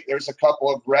 right? There's a couple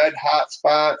of red hot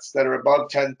spots that are above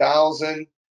 10,000,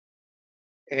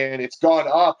 and it's gone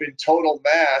up in total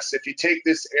mass. If you take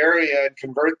this area and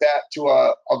convert that to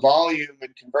a volume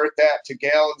and convert that to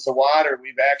gallons of water,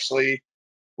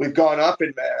 we've gone up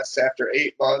in mass after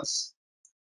 8 months.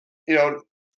 You know,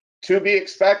 to be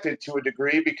expected to a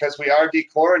degree because we are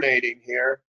dechlorinating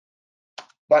here.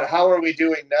 But how are we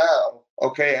doing now?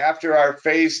 Okay, after our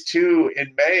phase 2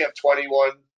 in May of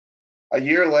 21, a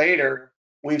year later,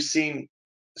 we've seen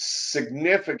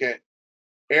significant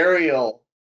areal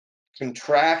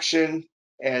contraction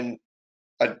and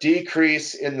a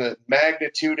decrease in the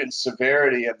magnitude and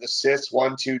severity of the Cis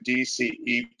 1,2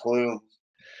 DCE plume.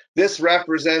 This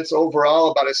represents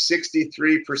overall about a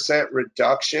 63%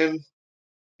 reduction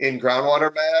in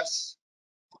groundwater mass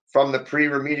from the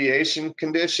pre-remediation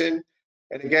condition.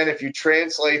 And again, if you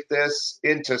translate this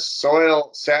into soil,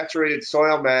 saturated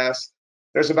soil mass,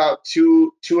 there's about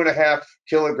 2.5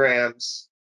 kilograms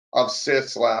of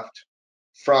Cis left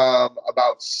from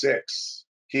about 6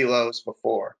 kilos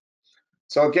before.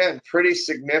 So again, pretty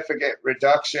significant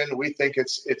reduction. We think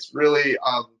it's really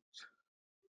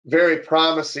very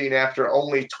promising after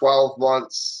only 12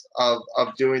 months of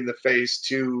doing the phase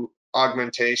 2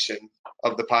 augmentation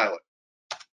of the pilot.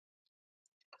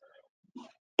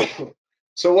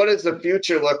 So what does the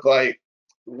future look like?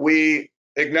 We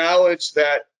acknowledge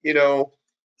that,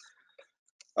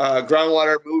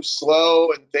 groundwater moves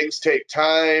slow and things take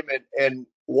time, and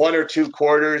 1 or 2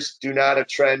 quarters do not a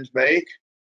trend make.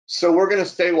 So we're going to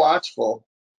stay watchful.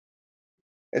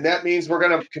 And that means we're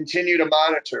going to continue to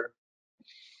monitor.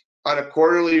 On a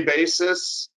quarterly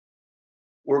basis,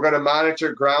 we're going to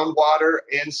monitor groundwater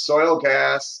and soil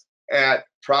gas at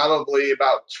probably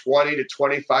about 20 to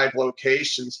 25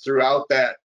 locations throughout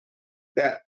that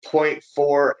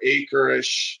 0.4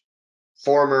 acre-ish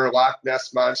former Loch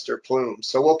Ness Monster plume.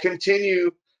 So we'll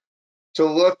continue to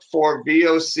look for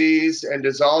VOCs and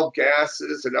dissolved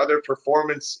gases and other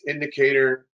performance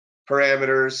indicator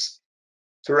parameters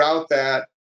throughout that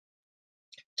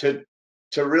to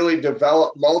really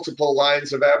develop multiple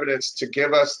lines of evidence to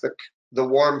give us the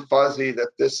warm fuzzy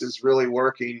that this is really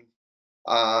working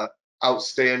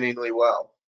outstandingly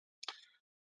well.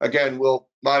 Again, we'll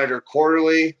monitor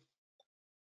quarterly,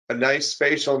 a nice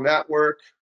spatial network.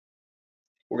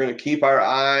 We're going to keep our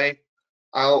eye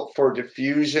out for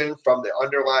diffusion from the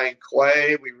underlying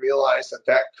clay. We realize that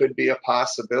that could be a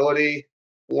possibility.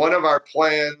 One of our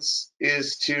plans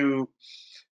is to,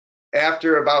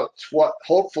 after what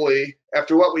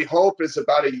we hope is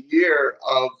about a year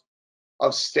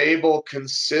of stable,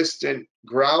 consistent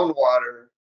groundwater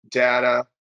data,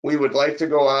 we would like to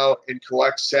go out and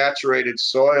collect saturated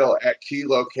soil at key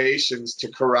locations to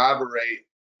corroborate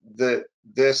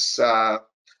this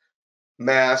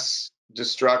mass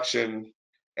destruction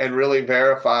and really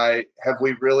verify, have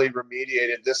we really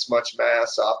remediated this much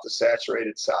mass off the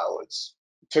saturated solids?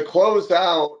 To close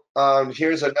out,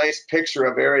 here's a nice picture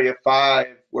of Area 5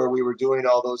 where we were doing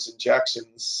all those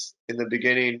injections in the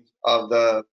beginning of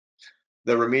the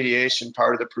remediation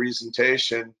part of the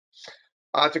presentation.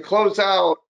 To close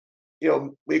out,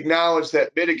 we acknowledge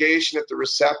that mitigation at the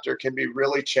receptor can be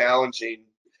really challenging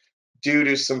due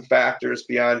to some factors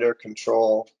beyond our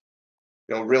control.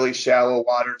 Really shallow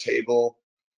water table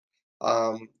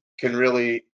can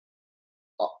really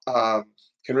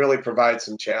provide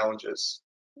some challenges.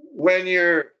 When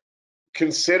you're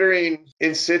considering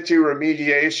in situ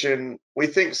remediation, we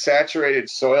think saturated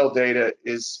soil data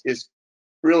is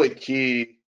really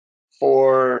key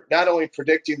for not only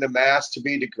predicting the mass to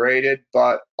be degraded,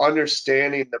 but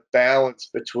understanding the balance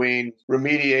between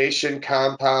remediation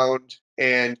compound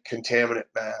and contaminant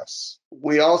mass.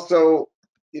 We also,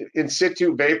 in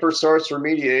situ vapor source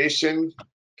remediation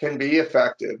can be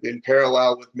effective in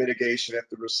parallel with mitigation at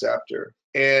the receptor.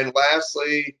 And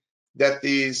lastly, that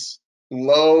these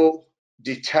low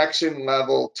detection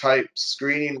level type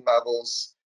screening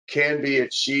levels can be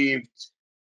achieved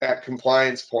at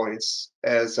compliance points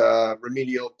as a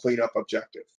remedial cleanup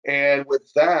objective. And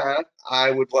with that,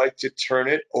 I would like to turn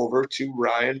it over to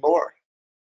Ryan Moore.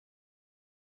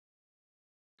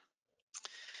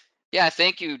 Yeah,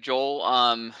 thank you, Joel.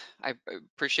 I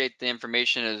appreciate the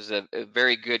information. It was a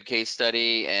very good case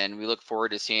study, and we look forward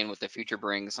to seeing what the future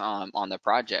brings on the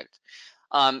project.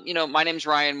 My name is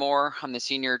Ryan Moore. I'm the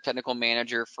Senior Technical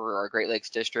Manager for our Great Lakes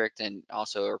District and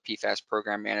also our PFAS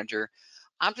Program Manager.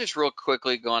 I'm just real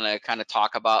quickly going to kind of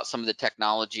talk about some of the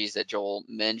technologies that Joel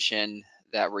mentioned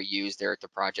that were used there at the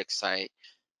project site.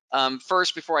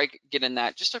 First, before I get in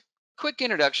that, just a quick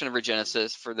introduction of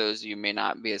REGENESIS for those of you who may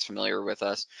not be as familiar with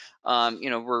us.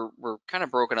 We're kind of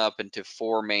broken up into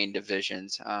 4 main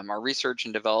divisions. Our research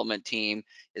and development team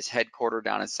is headquartered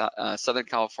down in Southern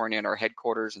California, and our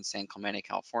headquarters in San Clemente,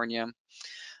 California.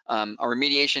 Our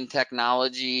remediation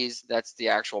technologies, that's the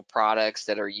actual products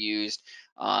that are used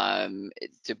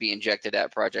to be injected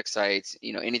at project sites.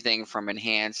 Anything from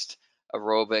enhanced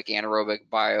aerobic, anaerobic,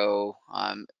 bio,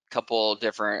 couple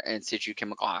different in situ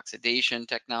chemical oxidation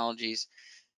technologies,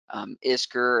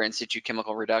 ISCR, in situ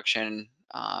chemical reduction,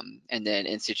 and then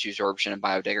in situ absorption and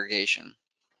biodegradation.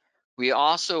 We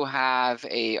also have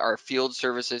our field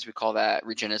services. We call that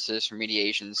REGENESIS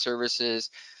Remediation Services.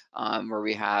 where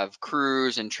we have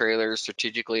crews and trailers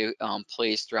strategically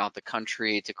placed throughout the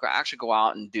country to actually go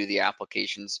out and do the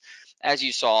applications, as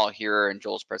you saw here in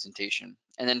Joel's presentation.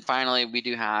 And then finally, we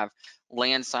do have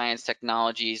Land Science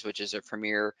Technologies, which is a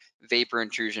premier vapor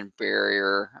intrusion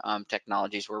barrier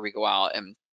technologies, where we go out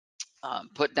and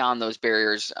put down those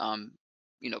barriers,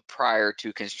 prior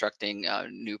to constructing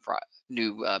new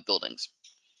buildings.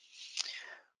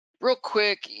 Real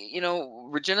quick,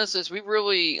 REGENESIS, we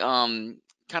really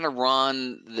kind of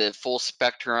run the full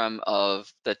spectrum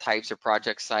of the types of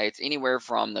project sites, anywhere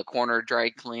from the corner dry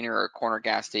cleaner or corner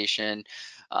gas station,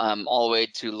 all the way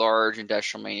to large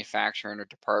industrial manufacturing or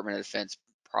Department of Defense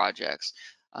projects.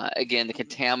 Again, the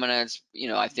contaminants,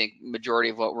 I think majority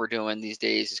of what we're doing these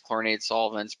days is chlorinated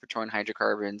solvents, petroleum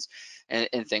hydrocarbons,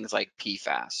 and things like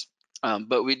PFAS.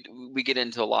 But we get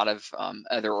into a lot of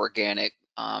other organic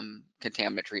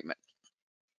contaminant treatment.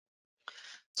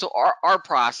 So our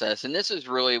process, and this is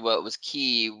really what was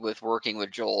key with working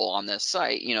with Joel on this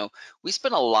site, we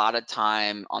spent a lot of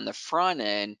time on the front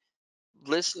end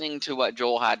listening to what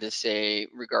Joel had to say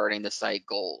regarding the site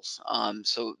goals.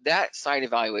 So that site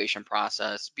evaluation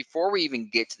process, before we even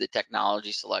get to the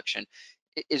technology selection,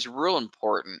 is real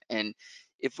important. And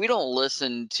if we don't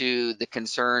listen to the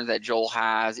concerns that Joel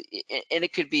has, and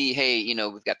it could be, hey,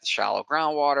 we've got the shallow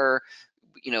groundwater,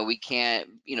 we can't,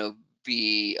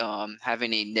 be have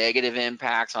any negative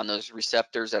impacts on those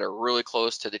receptors that are really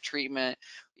close to the treatment.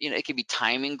 It could be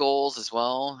timing goals as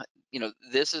well.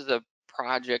 This is a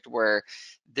project where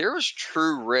there was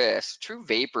true risk, true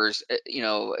vapors,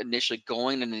 initially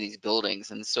going into these buildings.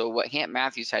 And so what Hamp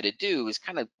Mathews had to do is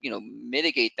kind of,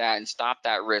 mitigate that and stop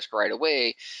that risk right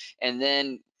away. And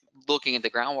then looking at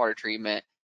the groundwater treatment,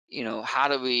 how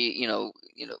do we,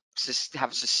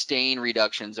 have sustained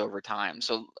reductions over time?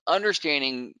 So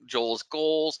understanding Joel's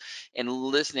goals and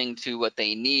listening to what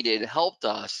they needed helped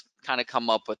us kind of come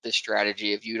up with this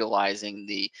strategy of utilizing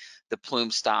the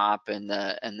plume stop and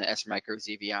the S-micro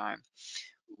ZVI.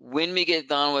 When we get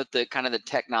done with the kind of the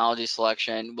technology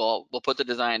selection, we'll put the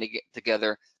design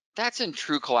together. That's in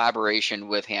true collaboration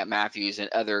with Hamp Mathews and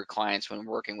other clients when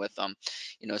working with them.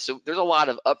 So there's a lot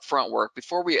of upfront work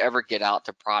before we ever get out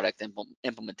to product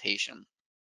implementation.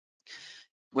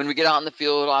 When we get out in the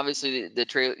field, obviously the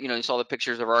trail, you saw the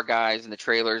pictures of our guys and the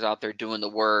trailers out there doing the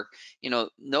work.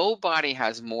 Nobody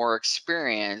has more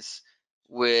experience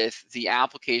with the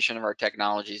application of our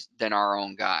technologies than our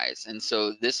own guys. And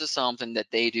so this is something that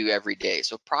they do every day.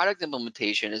 So product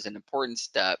implementation is an important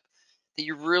step that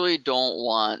you really don't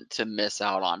want to miss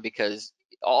out on, because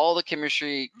all the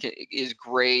chemistry is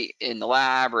great in the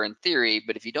lab or in theory,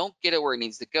 but if you don't get it where it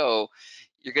needs to go,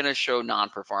 you're going to show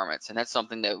non-performance. And that's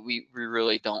something that we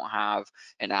really don't have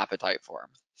an appetite for.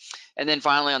 And then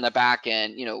finally, on the back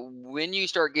end, when you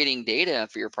start getting data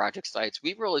for your project sites,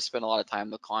 we really spend a lot of time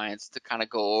with clients to kind of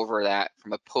go over that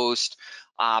from a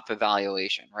post-op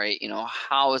evaluation, right?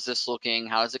 How is this looking?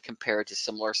 How does it compare to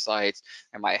similar sites?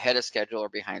 Am I ahead of schedule or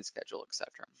behind schedule, et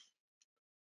cetera?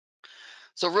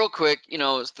 So real quick,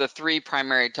 it's the three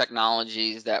primary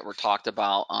technologies that were talked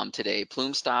about today: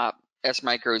 plume stop,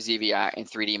 S-micro ZVI, and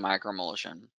 3D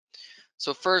microemulsion.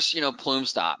 So first, plume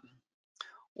stop.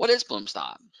 What is plume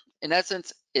stop? In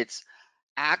essence, it's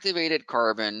activated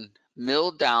carbon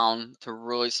milled down to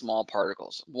really small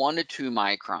particles, 1 to 2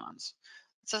 microns.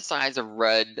 It's the size of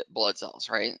red blood cells,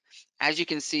 right? As you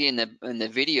can see in the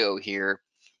video here,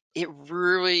 it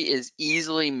really is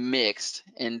easily mixed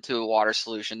into a water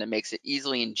solution that makes it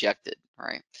easily injected,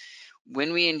 right?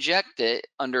 When we inject it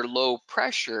under low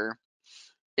pressure,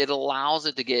 it allows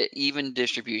it to get even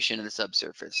distribution in the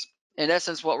subsurface. In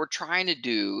essence, what we're trying to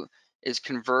do is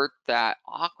convert that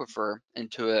aquifer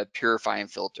into a purifying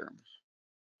filter.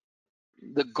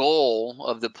 The goal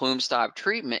of the plume stop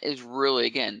treatment is really,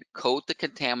 again, coat the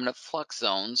contaminant flux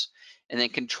zones and then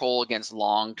control against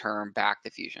long-term back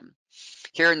diffusion.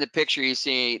 Here in the picture, you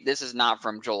see this is not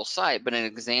from Joel's site, but an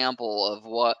example of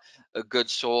what a good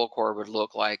soil core would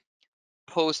look like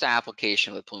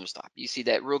post-application with plume stop. You see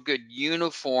that real good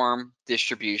uniform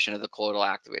distribution of the colloidal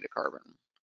activated carbon.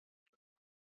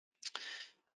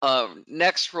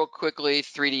 Next, real quickly,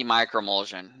 3D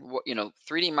microemulsion.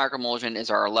 3D microemulsion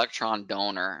is our electron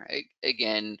donor.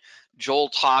 Again, Joel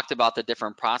talked about the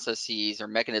different processes or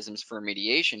mechanisms for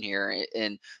remediation here,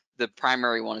 and the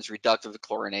primary one is reductive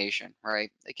chlorination,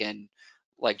 right? Again,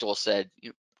 like Joel said,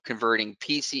 converting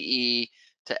PCE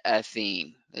to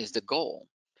ethene is the goal.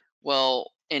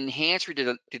 Well, enhanced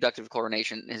reductive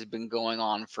chlorination has been going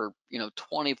on for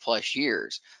 20 plus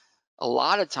years. A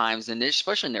lot of times, and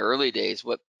especially in the early days,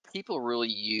 what people really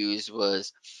used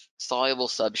was soluble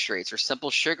substrates or simple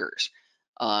sugars.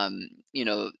 you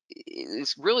know,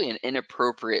 it's really an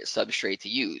inappropriate substrate to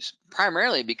use,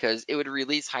 primarily because it would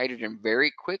release hydrogen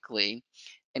very quickly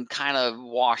and kind of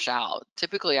wash out.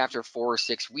 Typically after 4 or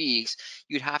 6 weeks,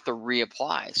 you'd have to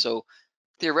reapply. So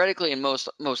theoretically, in most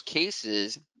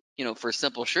cases, you know, for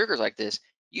simple sugars like this,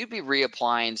 you'd be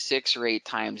reapplying 6 or 8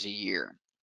 times a year.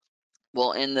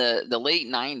 Well, in the late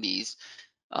 90s,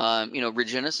 you know,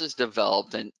 REGENESIS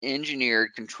developed an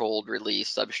engineered controlled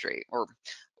release substrate, or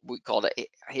we call it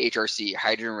HRC,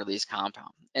 hydrogen release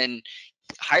compound. And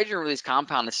hydrogen release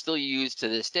compound is still used to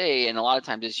this day, and a lot of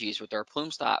times it's used with our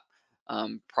plume stop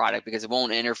product because it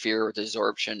won't interfere with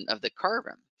absorption of the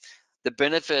carbon. The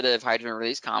benefit of hydrogen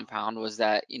release compound was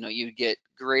that, you know, you get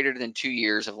greater than 2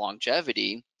 years of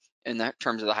longevity in the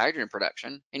terms of the hydrogen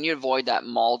production, and you avoid that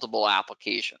multiple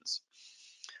applications.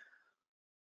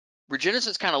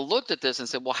 REGENESIS kind of looked at this and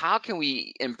said, well, how can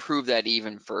we improve that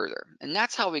even further? And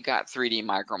that's how we got 3D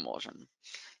microemulsion.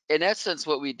 In essence,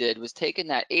 what we did was taking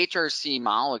that HRC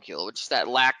molecule, which is that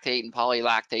lactate and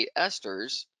polylactate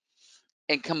esters,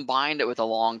 and combined it with a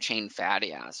long chain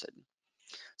fatty acid.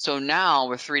 So now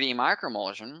with 3D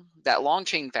microemulsion, that long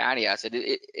chain fatty acid,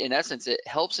 in essence, it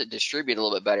helps it distribute a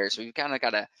little bit better. So you've kind of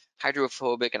got a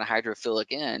hydrophobic and a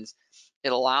hydrophilic ends.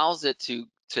 It allows it to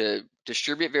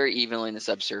distribute very evenly in the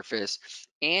subsurface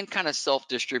and kind of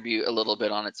self-distribute a little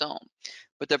bit on its own.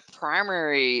 But the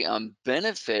primary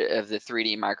benefit of the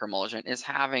 3D microemulsion is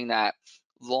having that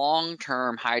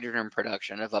long-term hydrogen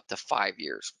production of up to 5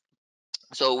 years.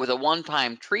 So with a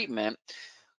one-time treatment,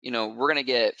 you know, we're going to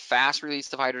get fast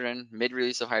release of hydrogen, mid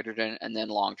release of hydrogen, and then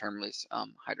long-term release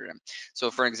hydrogen.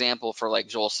 So for example, for like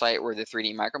Joel's site where the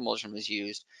 3D microemulsion was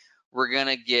used, we're going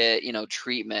to get, you know,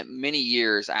 treatment many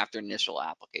years after initial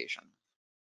application.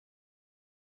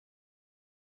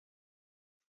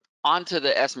 Onto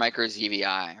the S-micro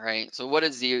ZVI, right? So what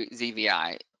is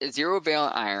ZVI? Zero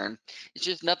valent iron. It's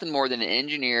just nothing more than an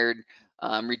engineered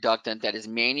reductant that is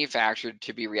manufactured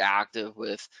to be reactive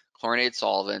with chlorinated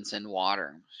solvents and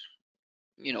water.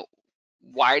 You know,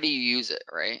 why do you use it,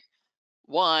 right?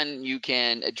 One, you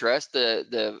can address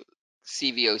the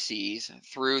CVOCs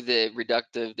through the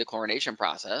reductive dechlorination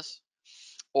process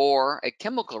or a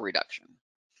chemical reduction.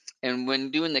 And when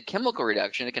doing the chemical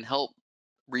reduction, it can help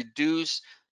reduce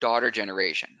daughter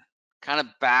generation. Kind of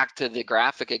back to the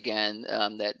graphic again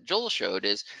that Joel showed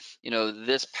is, you know,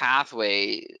 this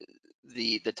pathway,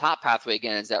 the top pathway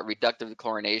again is that reductive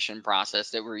dechlorination process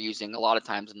that we're using a lot of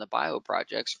times in the bio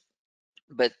projects.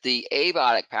 But the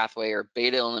abiotic pathway or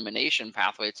beta elimination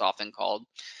pathway, it's often called.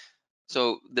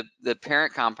 So the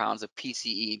parent compounds of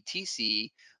PCE and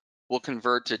TCE will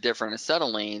convert to different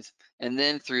acetylenes and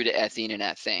then through to ethene and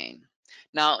ethane.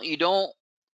 Now you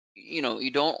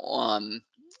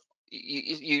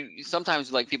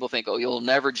sometimes like people think, oh, you'll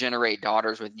never generate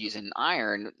daughters with using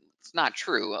iron. It's not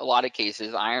true. A lot of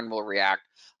cases, iron will react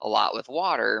a lot with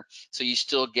water, so you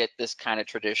still get this kind of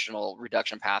traditional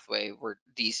reduction pathway where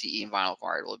DCE and vinyl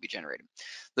chloride will be generated.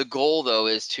 The goal, though,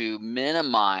 is to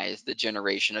minimize the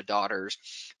generation of daughters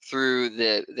through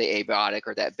the abiotic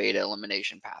or that beta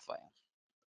elimination pathway.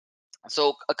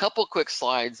 So a couple quick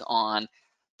slides on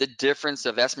the difference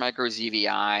of S-micro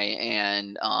ZVI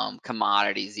and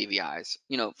commodity ZVIs.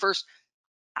 You know, first,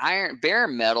 bare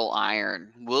metal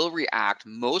iron will react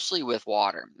mostly with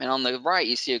water. And on the right,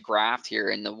 you see a graph here,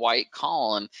 and the white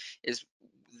column is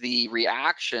the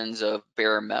reactions of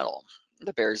bare metal,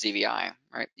 the bare ZVI,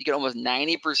 right? You get almost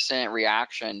 90%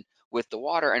 reaction with the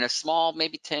water and a small,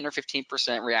 maybe 10 or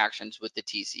 15% reactions with the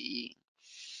TCE.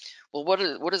 Well,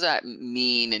 what does that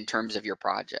mean in terms of your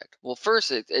project? Well,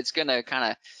 first, it's going to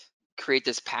kind of create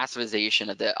this passivization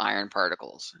of the iron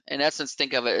particles. In essence,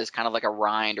 think of it as kind of like a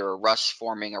rind or a rust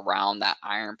forming around that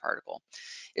iron particle.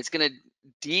 It's going to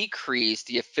decrease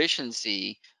the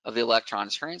efficiency of the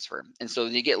electrons transfer. And so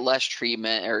you get less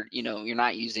treatment, or, you know, you're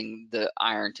not using the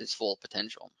iron to its full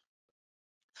potential.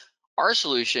 Our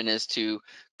solution is to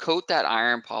coat that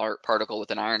iron particle with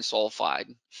an iron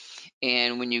sulfide.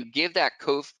 And when you give that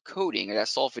coating or that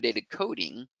sulfidated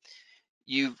coating,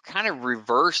 you've kind of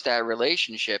reversed that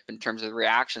relationship in terms of the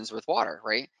reactions with water,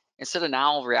 right? Instead of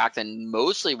now reacting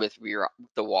mostly with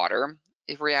the water,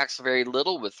 it reacts very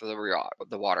little with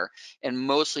the water and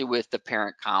mostly with the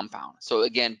parent compound. So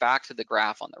again, back to the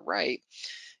graph on the right,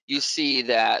 you see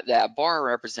that that bar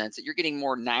represents that you're getting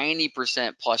more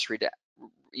 90% plus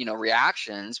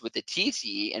reactions with the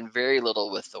TCE and very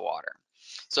little with the water.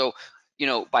 So, you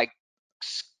know, by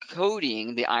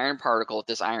coating the iron particle with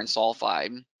this iron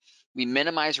sulfide, we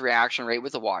minimize reaction rate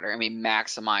with the water and we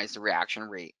maximize the reaction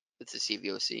rate with the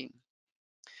CVOC.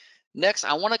 Next,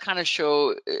 I want to kind of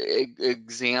show an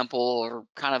example or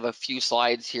kind of a few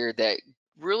slides here that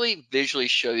really visually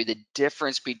show you the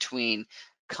difference between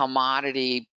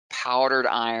commodity powdered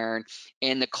iron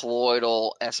and the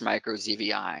colloidal S-micro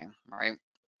ZVI, right?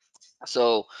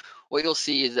 So what you'll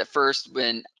see is that first,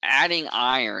 when adding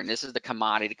iron, this is the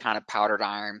commodity kind of powdered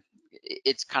iron,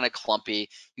 it's kind of clumpy.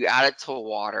 You add it to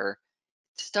water,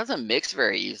 this doesn't mix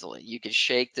very easily. You can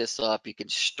shake this up, you can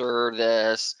stir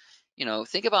this.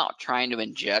 Think about trying to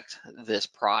inject this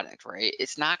product, right?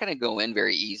 It's not going to go in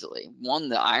very easily. One,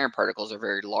 the iron particles are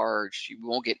very large. You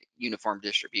won't get uniform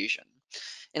distribution.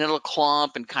 And it'll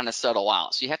clump and kind of settle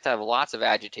out. So you have to have lots of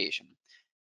agitation.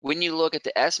 When you look at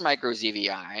the S-micro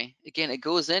ZVI, again, it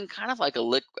goes in kind of like a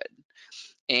liquid.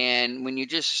 And when you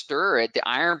just stir it, the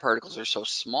iron particles are so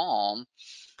small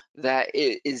that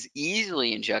it is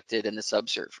easily injected in the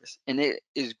subsurface. And it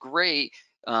is great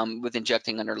with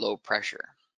injecting under low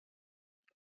pressure.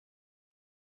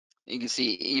 You can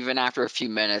see even after a few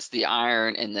minutes, the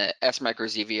iron in the S-micro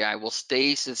ZVI will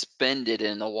stay suspended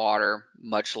in the water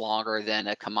much longer than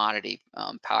a commodity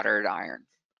powdered iron.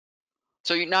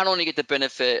 So you not only get the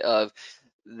benefit of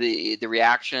the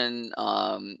reaction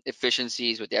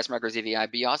efficiencies with the S-micro ZVI,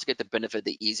 but you also get the benefit of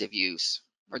the ease of use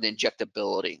or the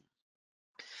injectability.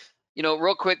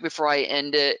 Real quick before I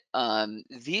end it,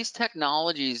 these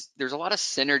technologies, there's a lot of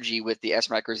synergy with the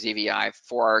S-micro ZVI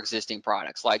for our existing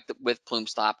products, like with Plume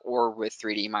Stop or with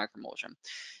 3D microemulsion.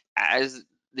 As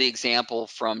the example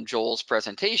from Joel's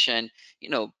presentation,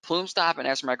 Plume Stop and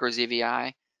S-micro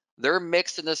ZVI, they're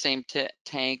mixed in the same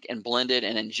tank and blended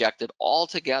and injected all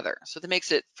together. So that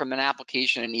makes it, from an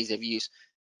application and ease of use,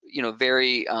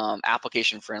 very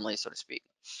application friendly, so to speak.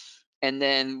 And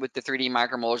then with the 3D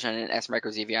microemulsion and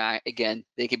S-micro ZVI, again,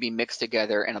 they can be mixed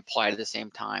together and applied at the same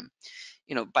time.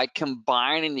 By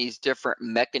combining these different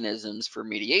mechanisms for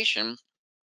mediation,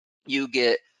 you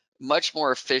get much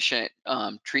more efficient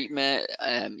treatment.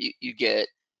 You get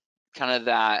kind of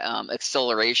that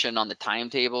acceleration on the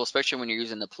timetable, especially when you're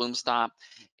using the Plume Stop.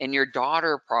 And your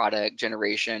daughter product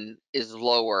generation is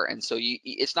lower. And so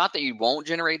it's not that you won't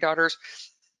generate daughters,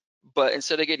 but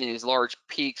instead of getting these large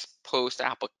peaks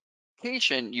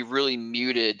post-application, you've really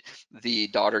muted the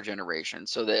daughter generation.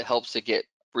 So that helps to get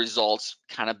results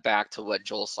kind of back to what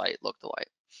Joel's site looked like.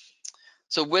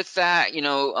 So with that,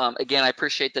 again, I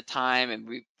appreciate the time, and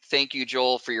we thank you,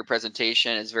 Joel, for your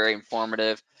presentation. It's very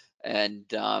informative, and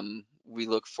we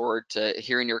look forward to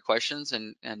hearing your questions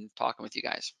and talking with you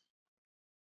guys.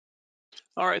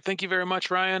 All right, thank you very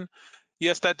much, Ryan.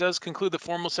 Yes, that does conclude the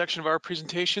formal section of our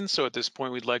presentation. So at this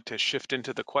point, we'd like to shift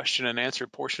into the question and answer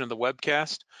portion of the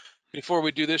webcast. Before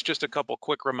we do this, just a couple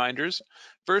quick reminders.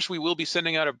 First, we will be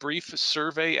sending out a brief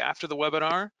survey after the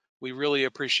webinar. We really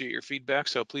appreciate your feedback,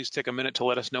 so please take a minute to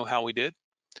let us know how we did.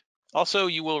 Also,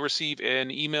 you will receive an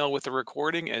email with the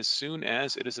recording as soon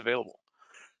as it is available.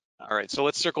 All right, so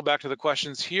let's circle back to the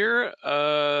questions here.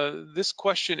 This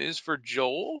question is for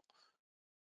Joel.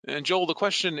 And Joel, the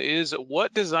question is,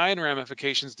 what design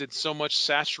ramifications did so much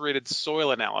saturated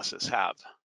soil analysis have?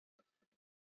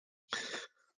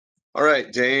 All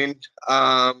right, Dane,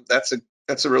 that's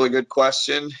a really good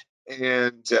question,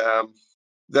 and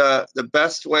the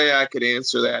best way I could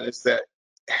answer that is that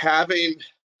having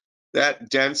that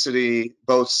density,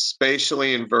 both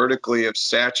spatially and vertically, of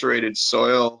saturated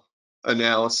soil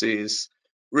analyses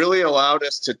really allowed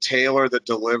us to tailor the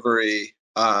delivery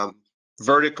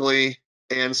vertically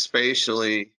and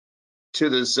spatially to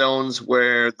the zones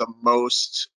where the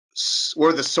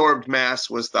sorbed mass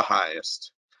was the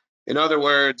highest. In other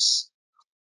words,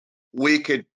 we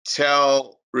could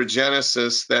tell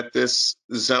REGENESIS that this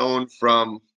zone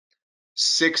from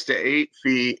 6 to 8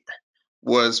 feet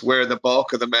was where the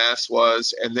bulk of the mass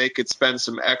was, and they could spend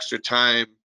some extra time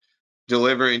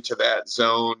delivering to that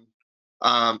zone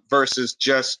versus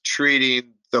just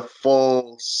treating the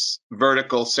full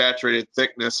vertical saturated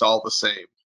thickness all the same.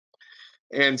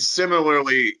 And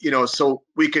similarly, so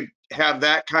we could have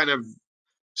that kind of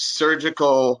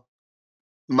surgical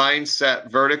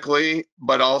mindset vertically,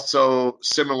 but also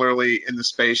similarly in the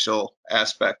spatial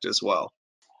aspect as well.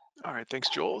 All right, thanks,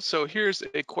 Joel. So here's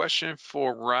a question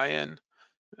for Ryan.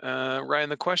 Ryan,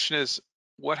 the question is,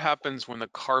 what happens when the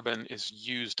carbon is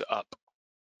used up?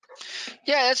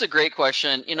 Yeah, that's a great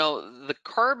question. The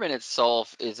carbon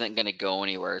itself isn't going to go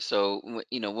anywhere. So,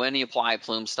 when you apply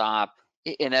Plume Stop,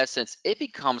 in essence, it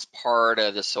becomes part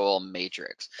of the soil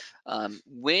matrix.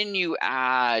 When you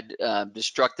add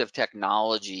destructive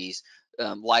technologies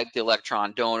like the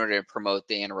electron donor to promote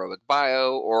the anaerobic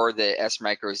bio, or the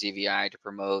S-micro ZVI to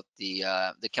promote the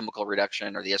chemical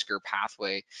reduction or the S-curve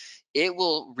pathway, it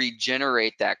will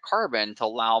regenerate that carbon to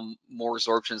allow more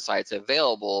absorption sites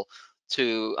available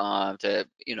to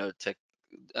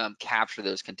capture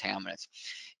those contaminants.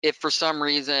 If for some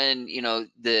reason,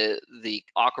 the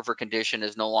aquifer condition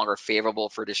is no longer favorable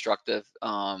for destructive,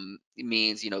 it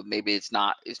means, maybe it's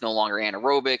no longer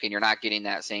anaerobic and you're not getting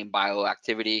that same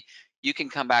bioactivity, you can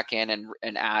come back in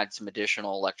and add some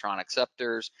additional electron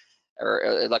acceptors or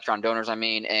electron donors, I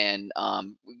mean, and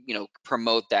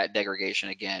promote that degradation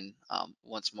again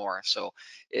once more. So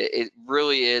it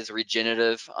really is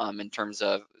regenerative in terms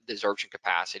of the absorption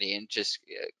capacity, and just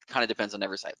kind of depends on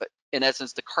every site. But in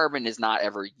essence, the carbon is not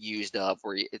ever used up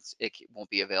where it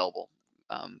won't be available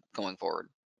going forward.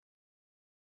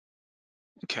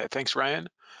 Okay, thanks, Ryan.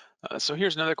 So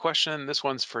here's another question. This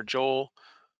one's for Joel.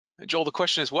 Joel, the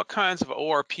question is, what kinds of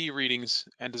ORP readings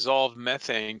and dissolved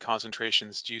methane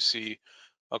concentrations do you see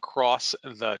across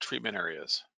the treatment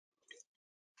areas?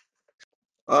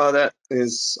 That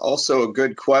is also a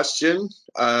good question.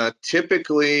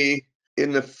 Typically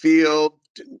in the field,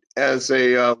 as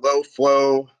a low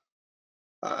flow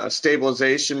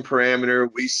stabilization parameter,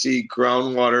 we see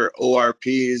groundwater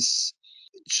ORPs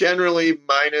generally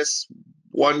minus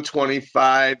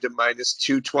 125 to minus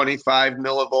 225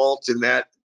 millivolts in that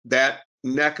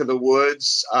neck of the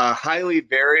woods. Highly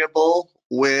variable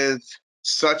with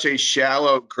such a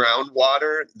shallow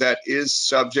groundwater that is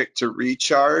subject to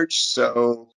recharge.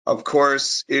 So, of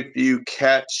course, if you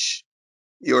catch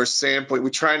your sampling, we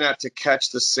try not to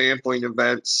catch the sampling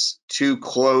events too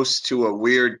close to a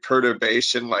weird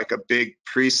perturbation like a big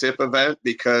precip event,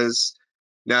 because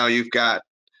now you've got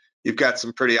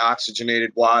some pretty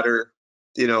oxygenated water,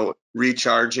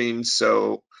 recharging.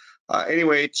 So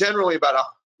anyway, generally about a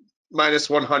minus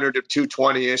 100 to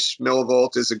 220-ish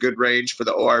millivolt is a good range for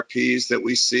the ORPs that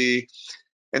we see.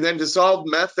 And then dissolved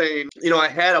methane, I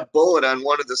had a bullet on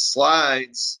one of the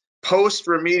slides. Post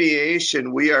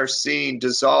remediation, we are seeing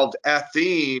dissolved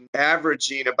ethene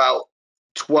averaging about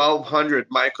 1,200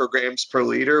 micrograms per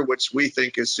liter, which we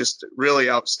think is just really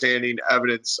outstanding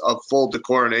evidence of full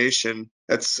dechlorination.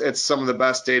 It's some of the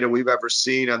best data we've ever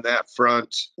seen on that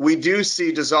front. We do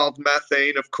see dissolved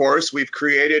methane, of course. We've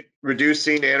created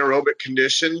reducing anaerobic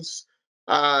conditions.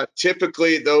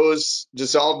 Typically, those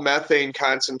dissolved methane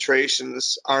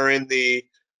concentrations are in the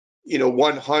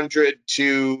 100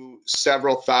 to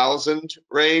several thousand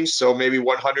range, so maybe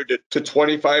 100 to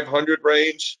 2,500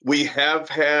 range. We have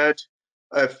had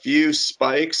a few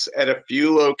spikes at a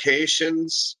few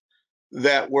locations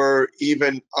that were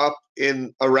even up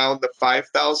in around the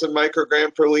 5,000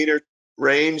 microgram per liter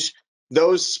range.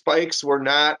 Those spikes were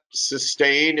not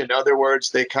sustained. In other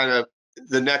words, they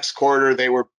the next quarter they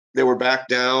were back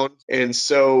down, and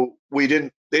so they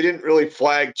didn't really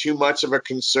flag too much of a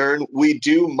concern. We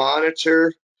do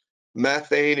monitor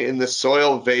methane in the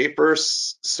soil vapor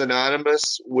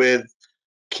synonymous with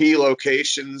key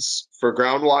locations for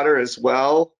groundwater as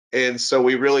well. And so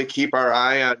we really keep our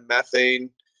eye on methane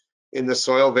in the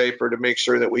soil vapor to make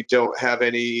sure that we don't have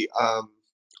any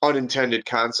unintended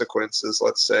consequences,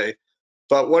 let's say.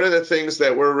 But one of the things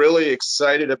that we're really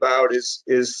excited about is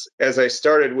as I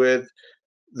started with,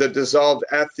 the dissolved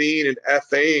ethene and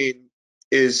ethane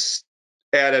is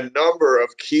at a number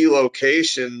of key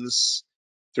locations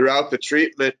throughout the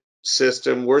treatment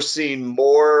system. We're seeing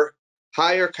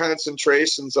higher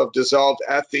concentrations of dissolved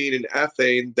ethene and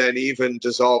ethane than even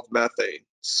dissolved methane.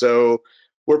 So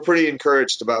we're pretty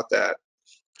encouraged about that.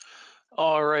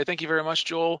 All right, thank you very much,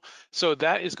 Joel. So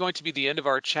that is going to be the end of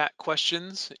our chat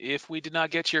questions. If we did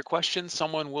not get to your question,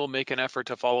 someone will make an effort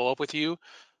to follow up with you.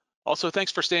 Also,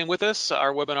 thanks for staying with us.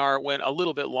 Our webinar went a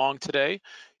little bit long today.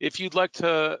 If you'd like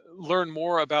to learn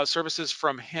more about services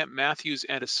from Hamp Mathews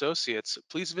and Associates,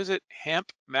 please visit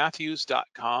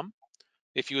hampmathews.com.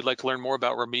 If you would like to learn more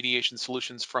about remediation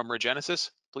solutions from REGENESIS,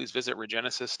 please visit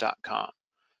regenesis.com.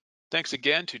 Thanks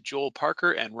again to Joel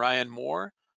Parker and Ryan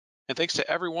Moore, and thanks to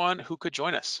everyone who could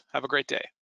join us. Have a great day.